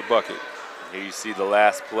towards the bucket. Here you see the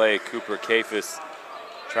last play. Cooper Kafis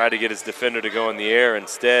tried to get his defender to go in the air.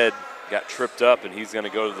 Instead, got tripped up, and he's going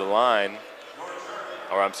to go to the line.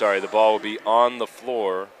 Or I'm sorry, the ball will be on the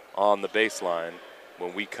floor on the baseline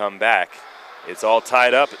when we come back. It's all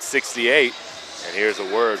tied up at 68. And here's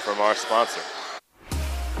a word from our sponsor.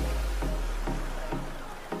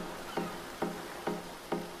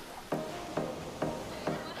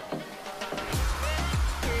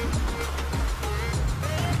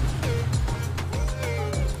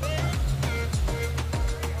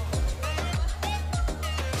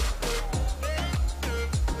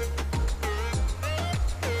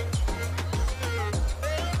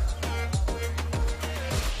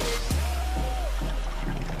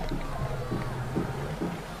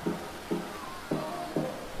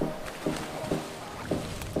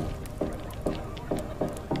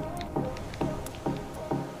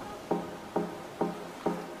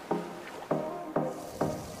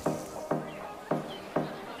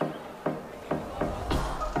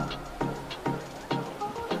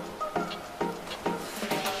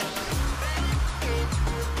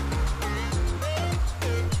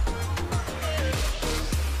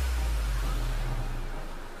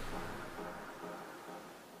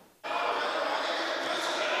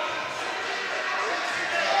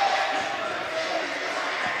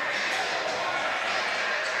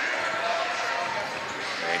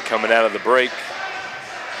 coming out of the break.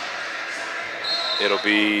 It'll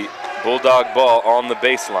be Bulldog ball on the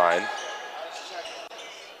baseline.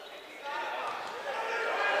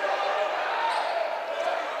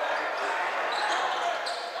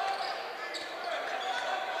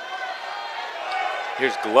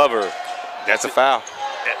 Here's Glover. That's a foul.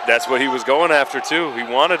 That's what he was going after, too. He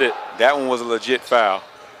wanted it. That one was a legit foul.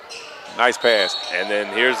 Nice pass. And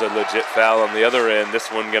then here's a legit foul on the other end.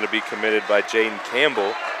 This one going to be committed by Jaden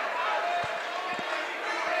Campbell.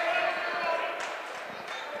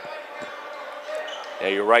 Yeah,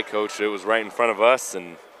 you're right, Coach. It was right in front of us,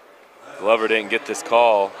 and Glover didn't get this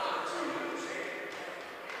call.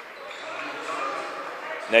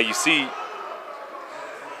 Now you see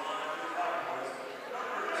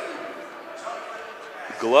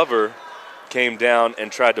Glover came down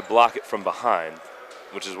and tried to block it from behind,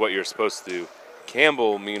 which is what you're supposed to do.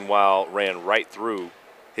 Campbell, meanwhile, ran right through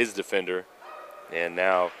his defender, and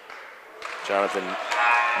now Jonathan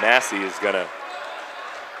Massey is gonna.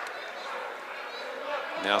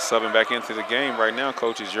 Now subbing back into the game right now,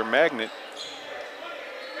 Coach, is your Magnet.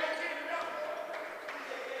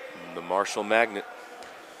 The Marshall Magnet.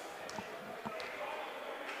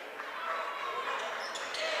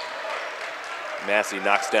 Massey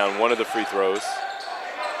knocks down one of the free throws.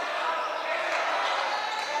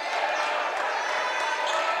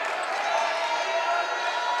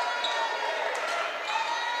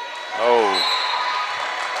 Oh.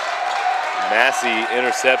 Massey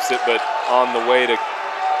intercepts it, but on the way to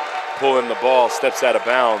pulling the ball, steps out of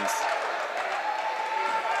bounds.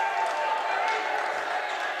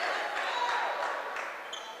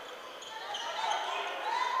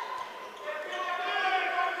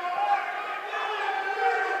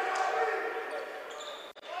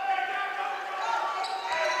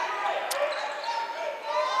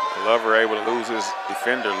 Glover able to lose his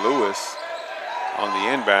defender, Lewis, on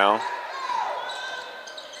the inbound.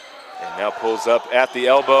 And now pulls up at the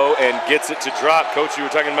elbow and gets it to drop. Coach, you were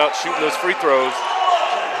talking about shooting those free throws.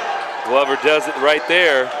 Glover does it right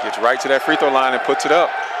there. Gets right to that free throw line and puts it up.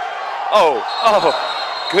 Oh,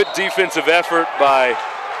 good defensive effort by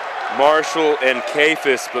Marshall and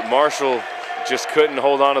Kafis, but Marshall just couldn't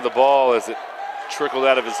hold on to the ball as it trickled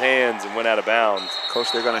out of his hands and went out of bounds.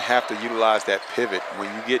 Coach, they're going to have to utilize that pivot.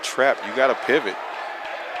 When you get trapped, you got to pivot.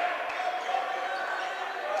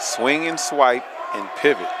 Swing and swipe and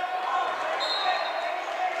pivot.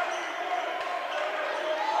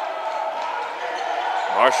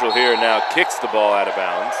 Marshall here now kicks the ball out of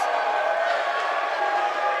bounds.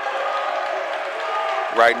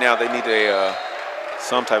 Right now they need a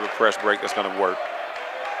some type of press break that's going to work.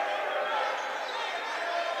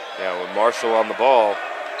 Yeah, with Marshall on the ball,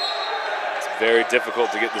 it's very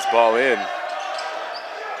difficult to get this ball in.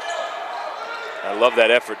 I love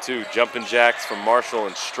that effort too. Jumping jacks from Marshall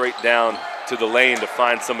and straight down to the lane to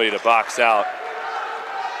find somebody to box out.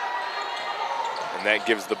 And that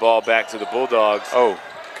gives the ball back to the Bulldogs. Oh,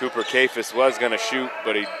 Cooper Kafis was going to shoot,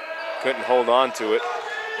 but he couldn't hold on to it.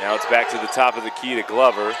 Now it's back to the top of the key to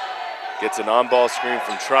Glover. Gets an on-ball screen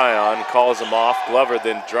from Tryon, calls him off. Glover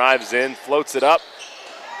then drives in, floats it up.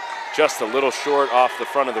 Just a little short off the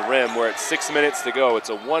front of the rim. We're at 6 minutes to go. It's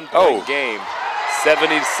a one-point game,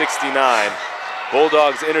 70-69.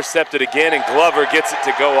 Bulldogs intercepted again, and Glover gets it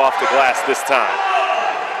to go off the glass this time.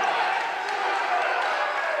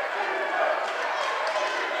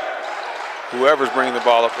 Whoever's bringing the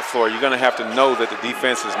ball up the floor, you're going to have to know that the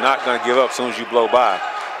defense is not going to give up as soon as you blow by.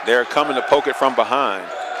 They're coming to poke it from behind.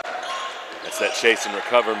 That's that chase and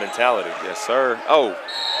recover mentality. Yes, sir. Oh,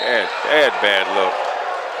 bad look.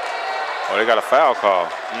 Oh, they got a foul call.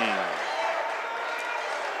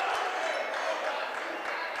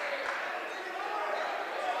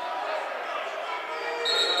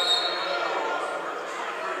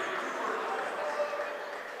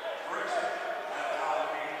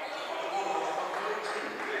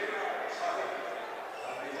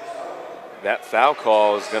 That foul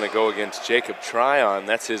call is going to go against Jacob Tryon.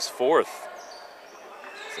 That's his fourth.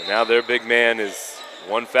 So now their big man is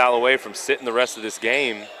one foul away from sitting the rest of this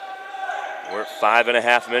game. We're at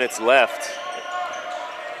 5.5 minutes left.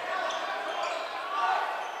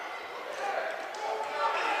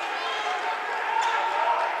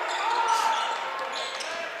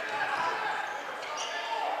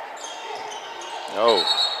 Oh,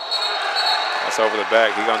 that's over the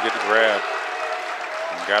back. He's gonna get the grab.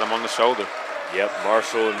 And got him on the shoulder. Yep,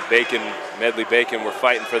 Marshall and Bacon, Medley Bacon were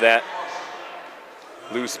fighting for that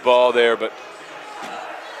loose ball there, but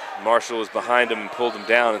Marshall was behind him and pulled him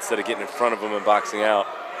down instead of getting in front of him and boxing out.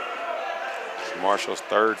 It's Marshall's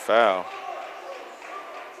third foul.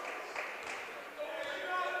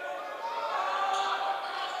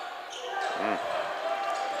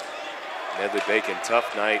 Medley Bacon,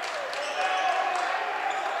 tough night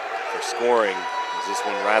for scoring as this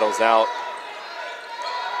one rattles out.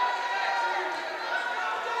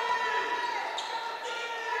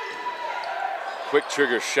 Quick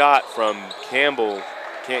trigger shot from Campbell,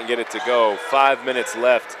 can't get it to go. 5 minutes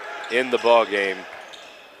left in the ball game.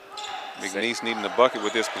 McNeese needing the bucket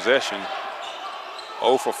with this possession.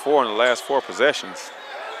 0 for 4 in the last 4 possessions.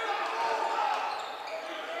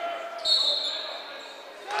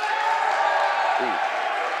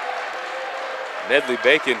 Medley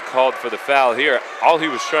Bacon called for the foul here. All he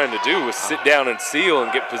was trying to do was sit down and seal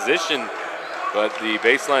and get position, but the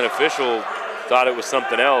baseline official thought it was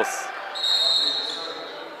something else.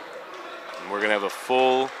 And we're gonna have a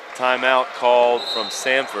full timeout called from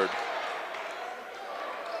Samford.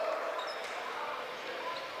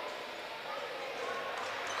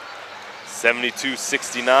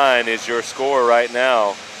 (72-69) is your score right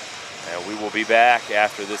now. And we will be back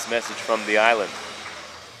after this message from the island.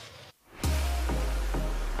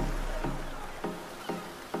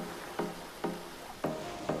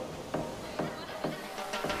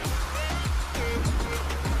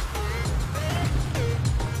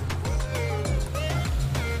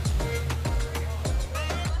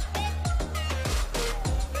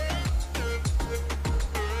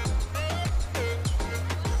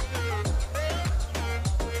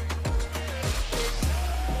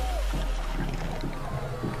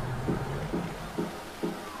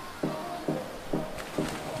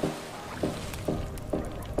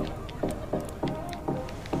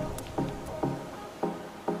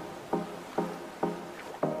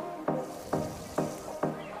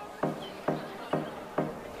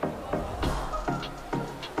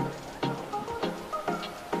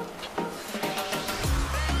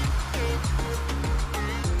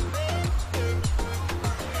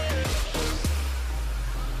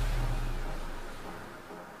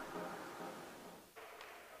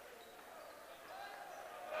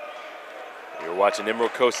 Watching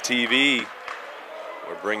Emerald Coast TV.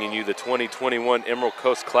 We're bringing you the 2021 Emerald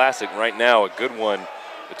Coast Classic right now. A good one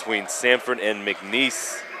between Samford and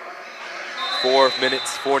McNeese. 4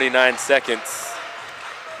 minutes, 49 seconds.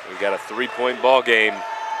 We got a 3-point ball game.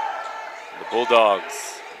 The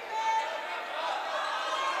Bulldogs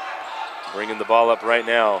bringing the ball up right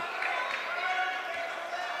now.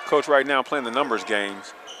 Coach, right now playing the numbers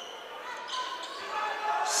games.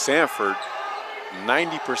 Samford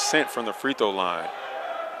 90% from the free throw line.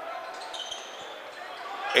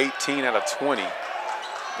 18 out of 20.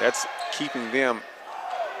 That's keeping them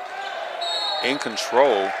in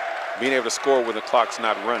control, being able to score when the clock's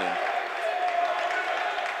not running.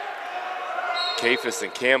 Kafis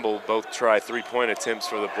and Campbell both try 3-point attempts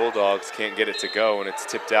for the Bulldogs, can't get it to go, and it's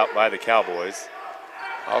tipped out by the Cowboys.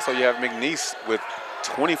 Also, you have McNeese with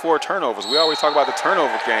 24 turnovers. We always talk about the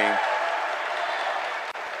turnover game.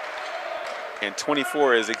 And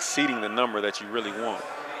 24 is exceeding the number that you really want.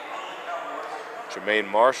 Jermaine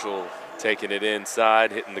Marshall taking it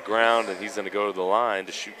inside, hitting the ground, and he's going to go to the line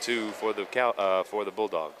to shoot 2 for the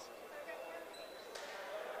Bulldogs.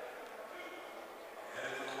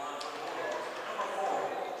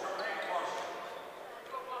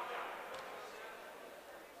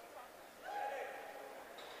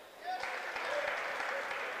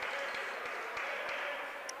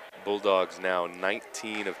 Bulldogs now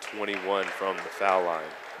 19 of 21 from the foul line.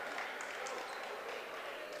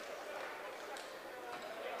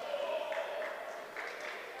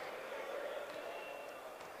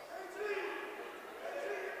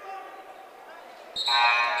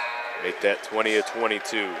 Make that 20 of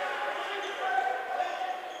 22.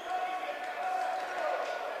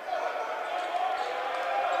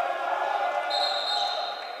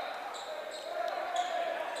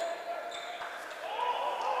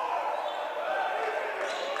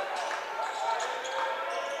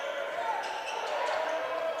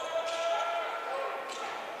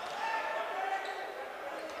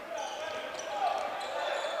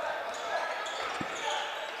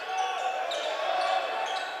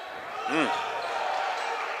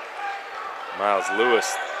 Miles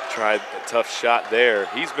Lewis tried a tough shot there.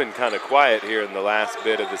 He's been kind of quiet here in the last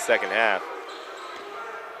bit of the second half.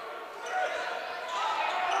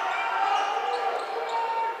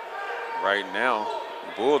 Right now,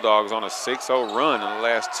 Bulldogs on a 6-0 run in the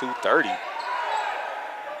last 2:30.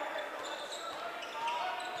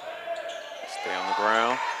 Stay on the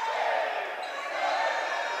ground.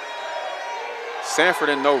 Samford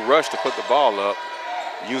in no rush to put the ball up,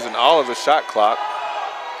 using all of the shot clock.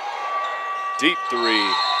 Deep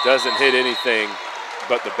three, doesn't hit anything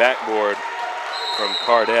but the backboard from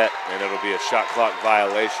Cardette, and it'll be a shot clock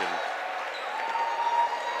violation.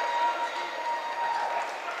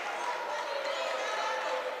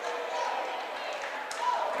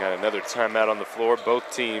 Got another timeout on the floor.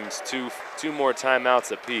 Both teams two more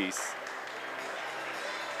timeouts apiece.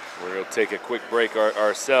 We're going to take a quick break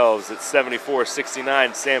ourselves. It's 74-69,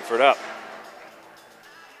 Samford up.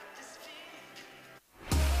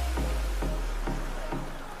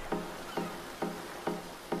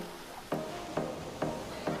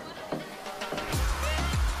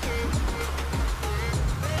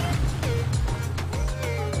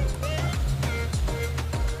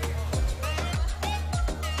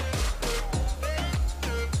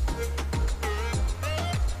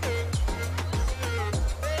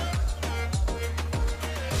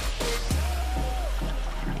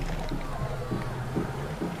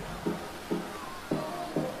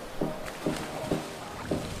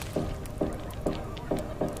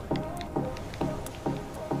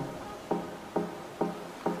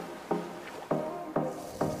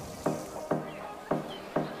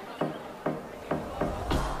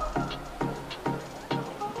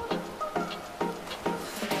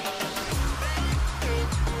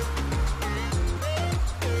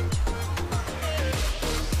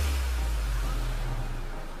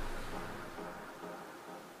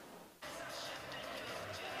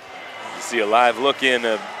 See a live look in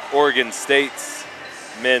of Oregon State's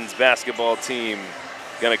men's basketball team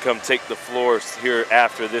gonna come take the floor here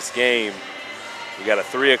after this game. We got a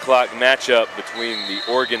 3 o'clock matchup between the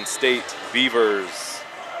Oregon State Beavers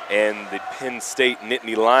and the Penn State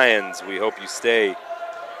Nittany Lions. We hope you stay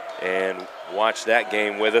and watch that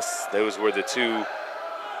game with us. Those were the two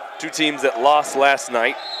teams that lost last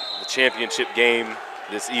night. The championship game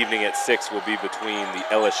this evening at 6 will be between the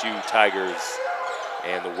LSU Tigers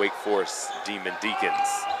and the Wake Forest Demon Deacons.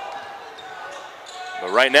 But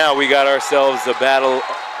right now we got ourselves a battle,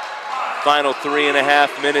 final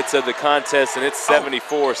 3.5 minutes of the contest, and it's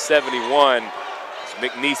 74-71.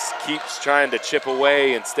 McNeese keeps trying to chip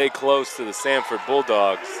away and stay close to the Samford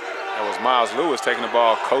Bulldogs. That was Miles Lewis taking the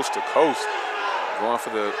ball coast to coast, going for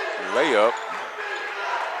the layup.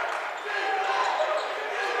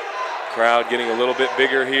 Crowd getting a little bit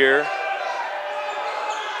bigger here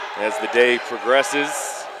as the day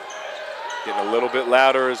progresses, getting a little bit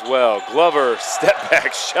louder as well. Glover, step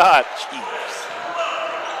back shot. Jeez.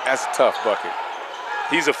 That's a tough bucket.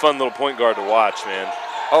 He's a fun little point guard to watch, man.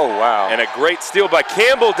 Oh, wow. And a great steal by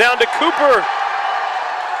Campbell down to Cooper.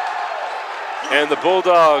 And the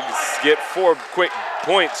Bulldogs get 4 quick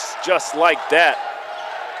points just like that.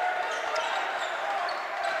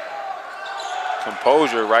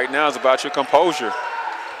 Composure right now is about your composure.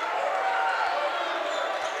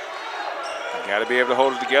 Got to be able to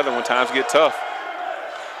hold it together when times get tough.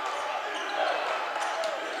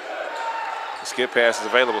 The skip pass is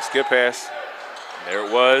available. Skip pass. There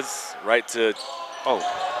it was, right to,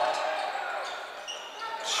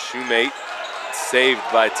 Shoemate, saved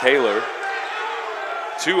by Taylor.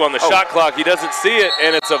 2 on the shot clock. He doesn't see it,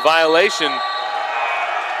 and it's a violation.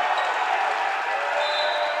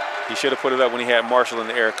 He should have put it up when he had Marshall in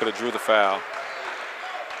the air. Could have drew the foul.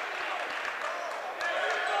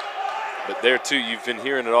 But there too, you've been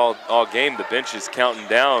hearing it all game. The bench is counting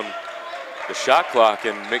down the shot clock,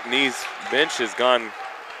 and McNeese bench has gone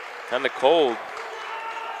kind of cold,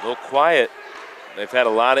 a little quiet. They've had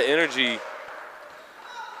a lot of energy.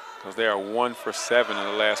 Because they are 1 for 7 in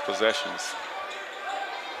the last possessions.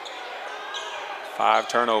 5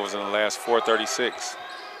 turnovers in the last 4:36.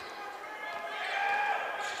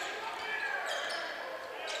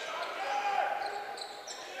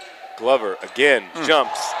 Glover again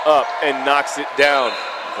jumps up and knocks it down.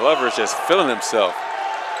 Glover is just feeling himself.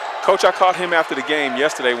 Coach, I caught him after the game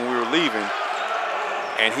yesterday when we were leaving,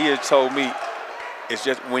 and he had told me it's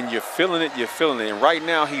just when you're feeling it, you're feeling it. And right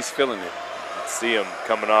now he's feeling it. Let's see him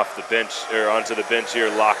coming off the bench, or onto the bench here,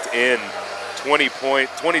 locked in.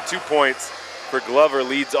 22 points for Glover,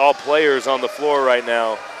 leads all players on the floor right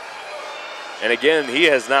now. And again, he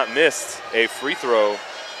has not missed a free throw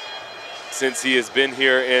since he has been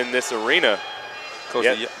here in this arena. Coach,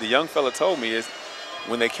 the young fella told me is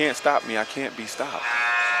when they can't stop me, I can't be stopped.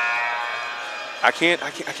 I can't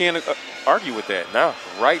argue with that. No.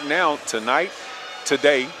 Right now, tonight,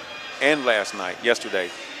 today, and yesterday,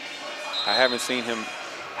 I haven't seen him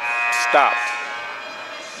stopped.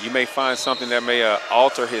 You may find something that may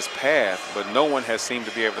alter his path, but no one has seemed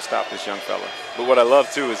to be able to stop this young fella. But what I love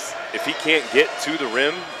too is if he can't get to the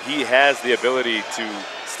rim, he has the ability to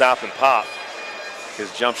stop and pop.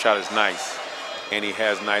 His jump shot is nice, and he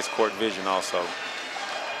has nice court vision also.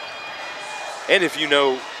 And if you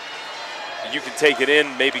know you can take it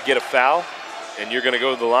in, maybe get a foul, and you're going to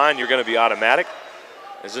go to the line, you're going to be automatic,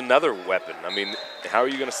 there's another weapon. I mean, how are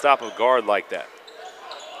you going to stop a guard like that?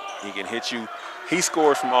 He can hit you. He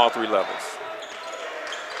scores from all 3 levels.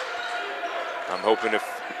 I'm hoping if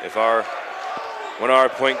one of our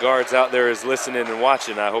point guards out there is listening and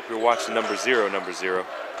watching, I hope you're watching number 0.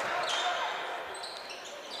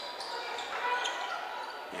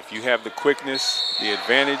 If you have the quickness, the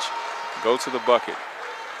advantage, go to the bucket.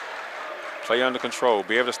 Play under control.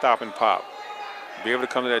 Be able to stop and pop. Be able to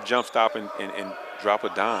come to that jump stop and drop a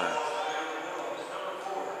dime.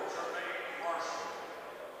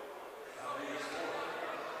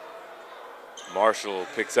 Marshall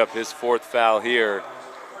picks up his 4th foul here.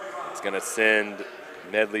 It's going to send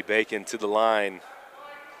Medley Bacon to the line.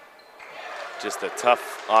 Just a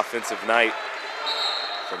tough offensive night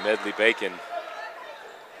for Medley Bacon.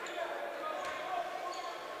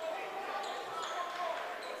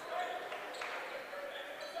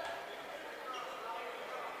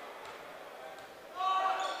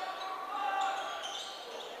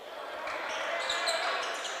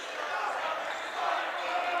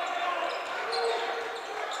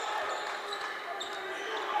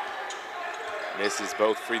 Misses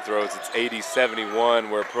both free throws. It's 80-71.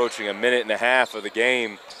 We're approaching a minute and a half of the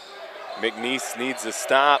game. McNeese needs a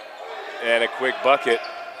stop and a quick bucket.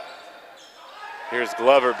 Here's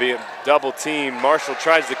Glover being double teamed. Marshall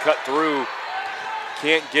tries to cut through.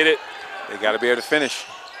 Can't get it. They got to be able to finish.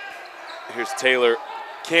 Here's Taylor.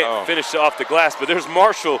 Can't finish off the glass, but there's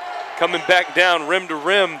Marshall coming back down rim to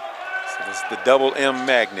rim. So this is the double M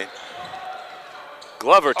magnet.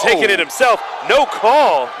 Glover taking it himself. No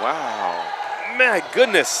call. Wow. My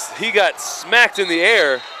goodness, he got smacked in the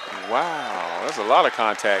air. Wow, that's a lot of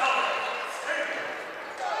contact.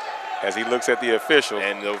 As he looks at the official.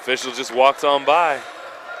 And the official just walks on by.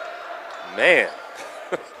 Man,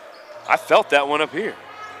 I felt that one up here.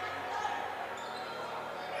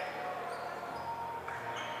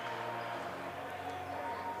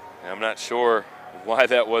 I'm not sure why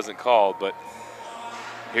that wasn't called, but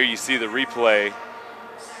here you see the replay.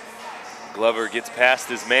 Glover gets past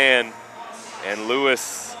his man, and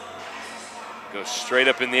Lewis goes straight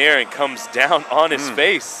up in the air and comes down on his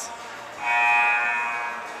face.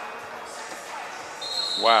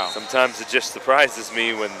 Wow. Sometimes it just surprises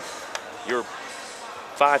me when you're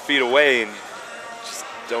 5 feet away and just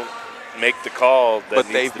don't make the call that but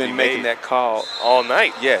needs they've to been be making made that call all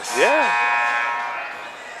night. Yes. Yeah.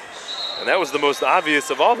 And that was the most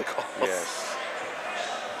obvious of all the calls. Yes.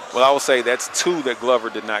 Well, I will say that's 2 that Glover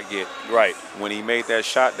did not get. Right. When he made that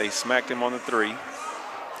shot, they smacked him on the 3,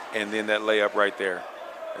 and then that layup right there.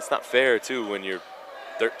 It's not fair, too, when you're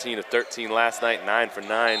 13 of 13 last night, 9 for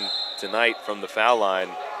 9 tonight from the foul line.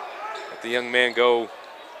 Let the young man go.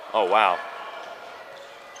 Oh, wow.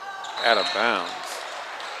 Out of bounds.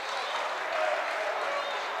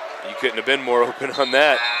 You couldn't have been more open on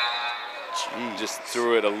that. Jeez. Just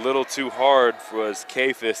threw it a little too hard for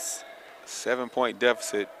Cafis. 7-point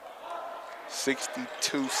deficit.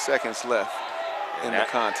 62 seconds left in the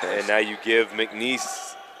contest. And now you give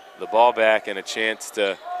McNeese the ball back and a chance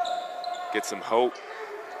to get some hope.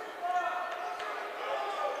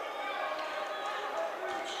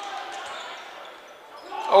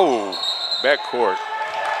 Oh, backcourt.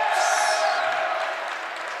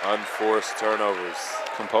 Unforced turnovers.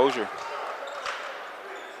 Composure.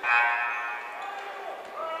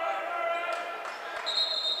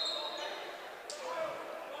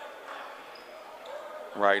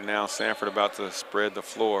 Right now, Samford about to spread the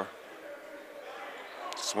floor.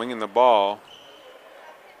 Swinging the ball.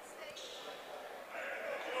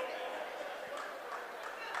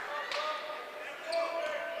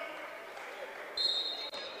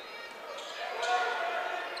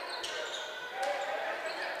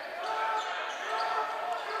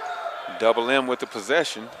 Double M with the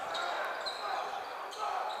possession.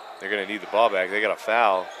 They're going to need the ball back. They got a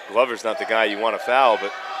foul. Glover's not the guy you want to foul,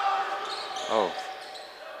 but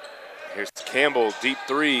here's Campbell, deep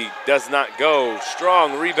 3, does not go.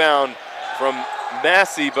 Strong rebound from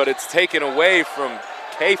Massey, but it's taken away from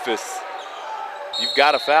Cafis. You've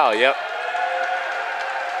got a foul, yep.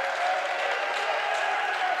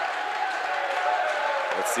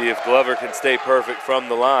 Let's see if Glover can stay perfect from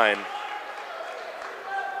the line.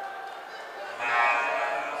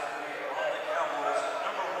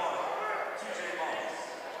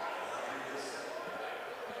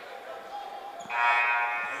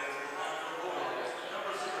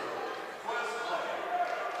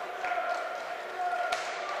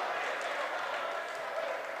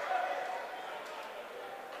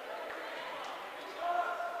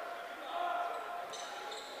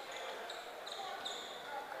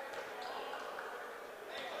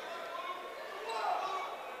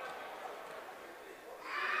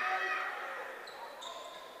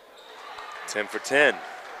 Ten for 10.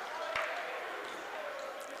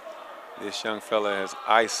 This young fella has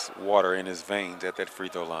ice water in his veins at that free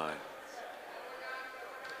throw line.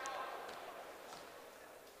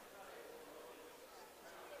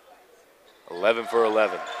 "11 for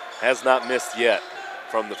 11. Has not missed yet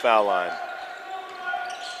from the foul line.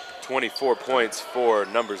 24 points for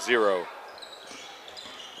number 0.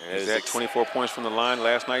 And Is that 24 points from the line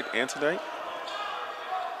last night and today?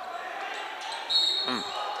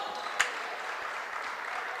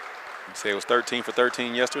 You say it was 13 for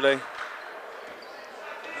 13 yesterday?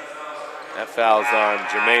 That foul's on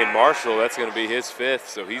Jermaine Marshall. That's going to be his 5th,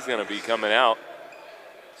 so he's going to be coming out.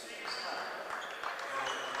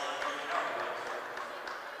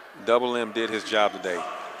 Double M did his job today.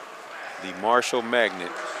 The Marshall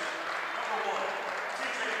Magnet.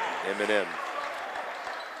 M&M.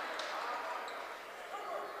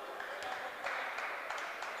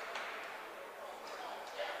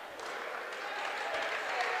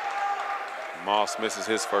 Moss misses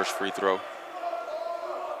his first free throw.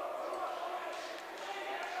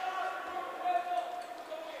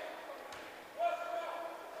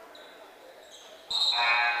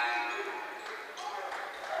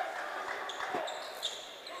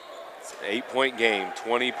 It's an 8-point game,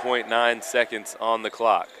 20.9 seconds on the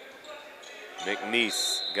clock.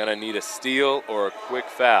 McNeese gonna need a steal or a quick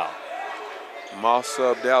foul. Moss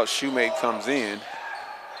subbed out, Shoemate comes in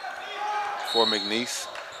for McNeese.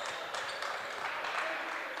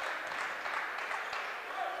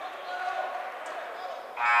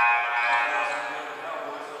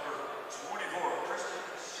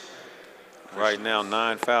 Right now,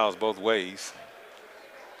 9 fouls both ways.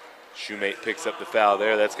 Shoemate picks up the foul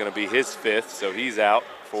there. That's going to be his 5th, so he's out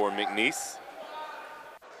for McNeese.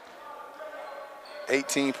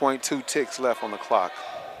 18.2 ticks left on the clock.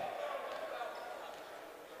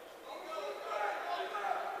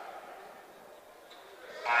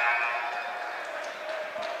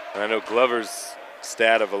 And I know Glover's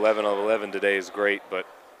stat of 11 of 11 today is great, but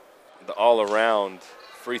the all-around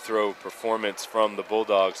free throw performance from the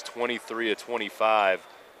Bulldogs, 23 of 25,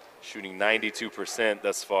 shooting 92%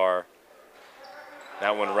 thus far.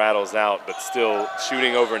 That one rattles out, but still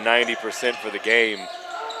shooting over 90% for the game.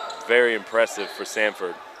 Very impressive for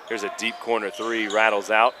Samford. Here's a deep corner 3,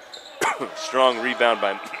 rattles out. Strong rebound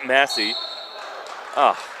by Massey.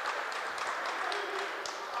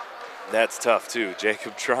 That's tough too.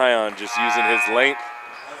 Jacob Tryon just using his length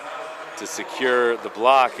to secure the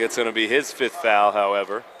block. It's going to be his 5th foul,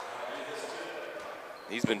 however.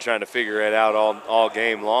 He's been trying to figure it out all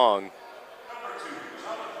game long.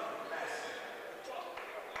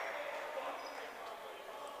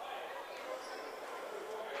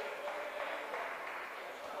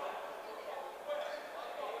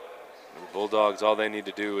 The Bulldogs, all they need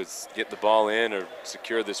to do is get the ball in or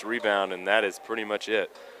secure this rebound, and that is pretty much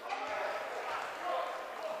it.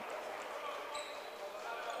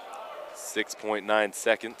 6.9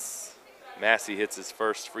 seconds. Massey hits his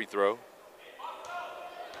first free throw.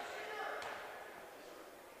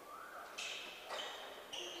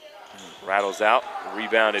 Rattles out,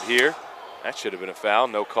 rebounded here. That should have been a foul,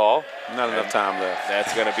 no call. Not enough time left.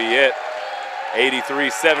 That's going to be it.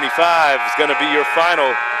 83-75 is going to be your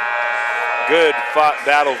final. Good fought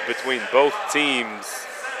battle between both teams,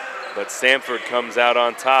 but Samford comes out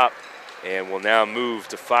on top and will now move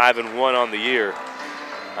to 5-1 on the year.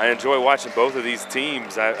 I enjoy watching both of these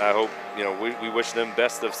teams. I hope, we wish them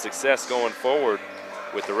best of success going forward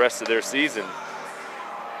with the rest of their season.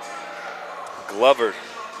 Glover,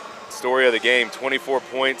 story of the game, 24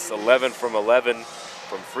 points, 11 from 11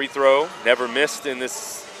 from free throw. Never missed in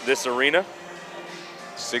this arena.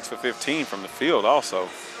 6 for 15 from the field also.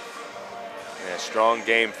 Yeah, strong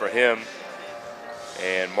game for him.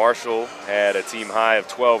 And Marshall had a team high of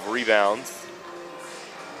 12 rebounds.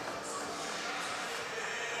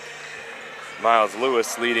 Miles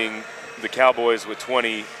Lewis leading the Cowboys with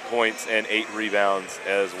 20 points and 8 rebounds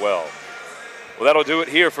as well. Well, that'll do it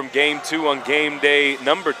here from Game 2 on game day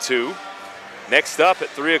number 2. Next up at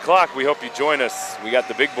 3 o'clock, we hope you join us. We got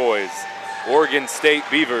the big boys. Oregon State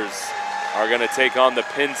Beavers are going to take on the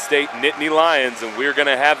Penn State Nittany Lions, and we're going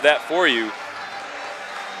to have that for you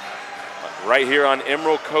right here on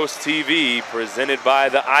Emerald Coast TV, presented by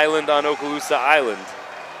the Island on Okaloosa Island.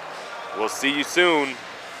 We'll see you soon.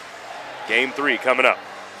 Game 3 coming up.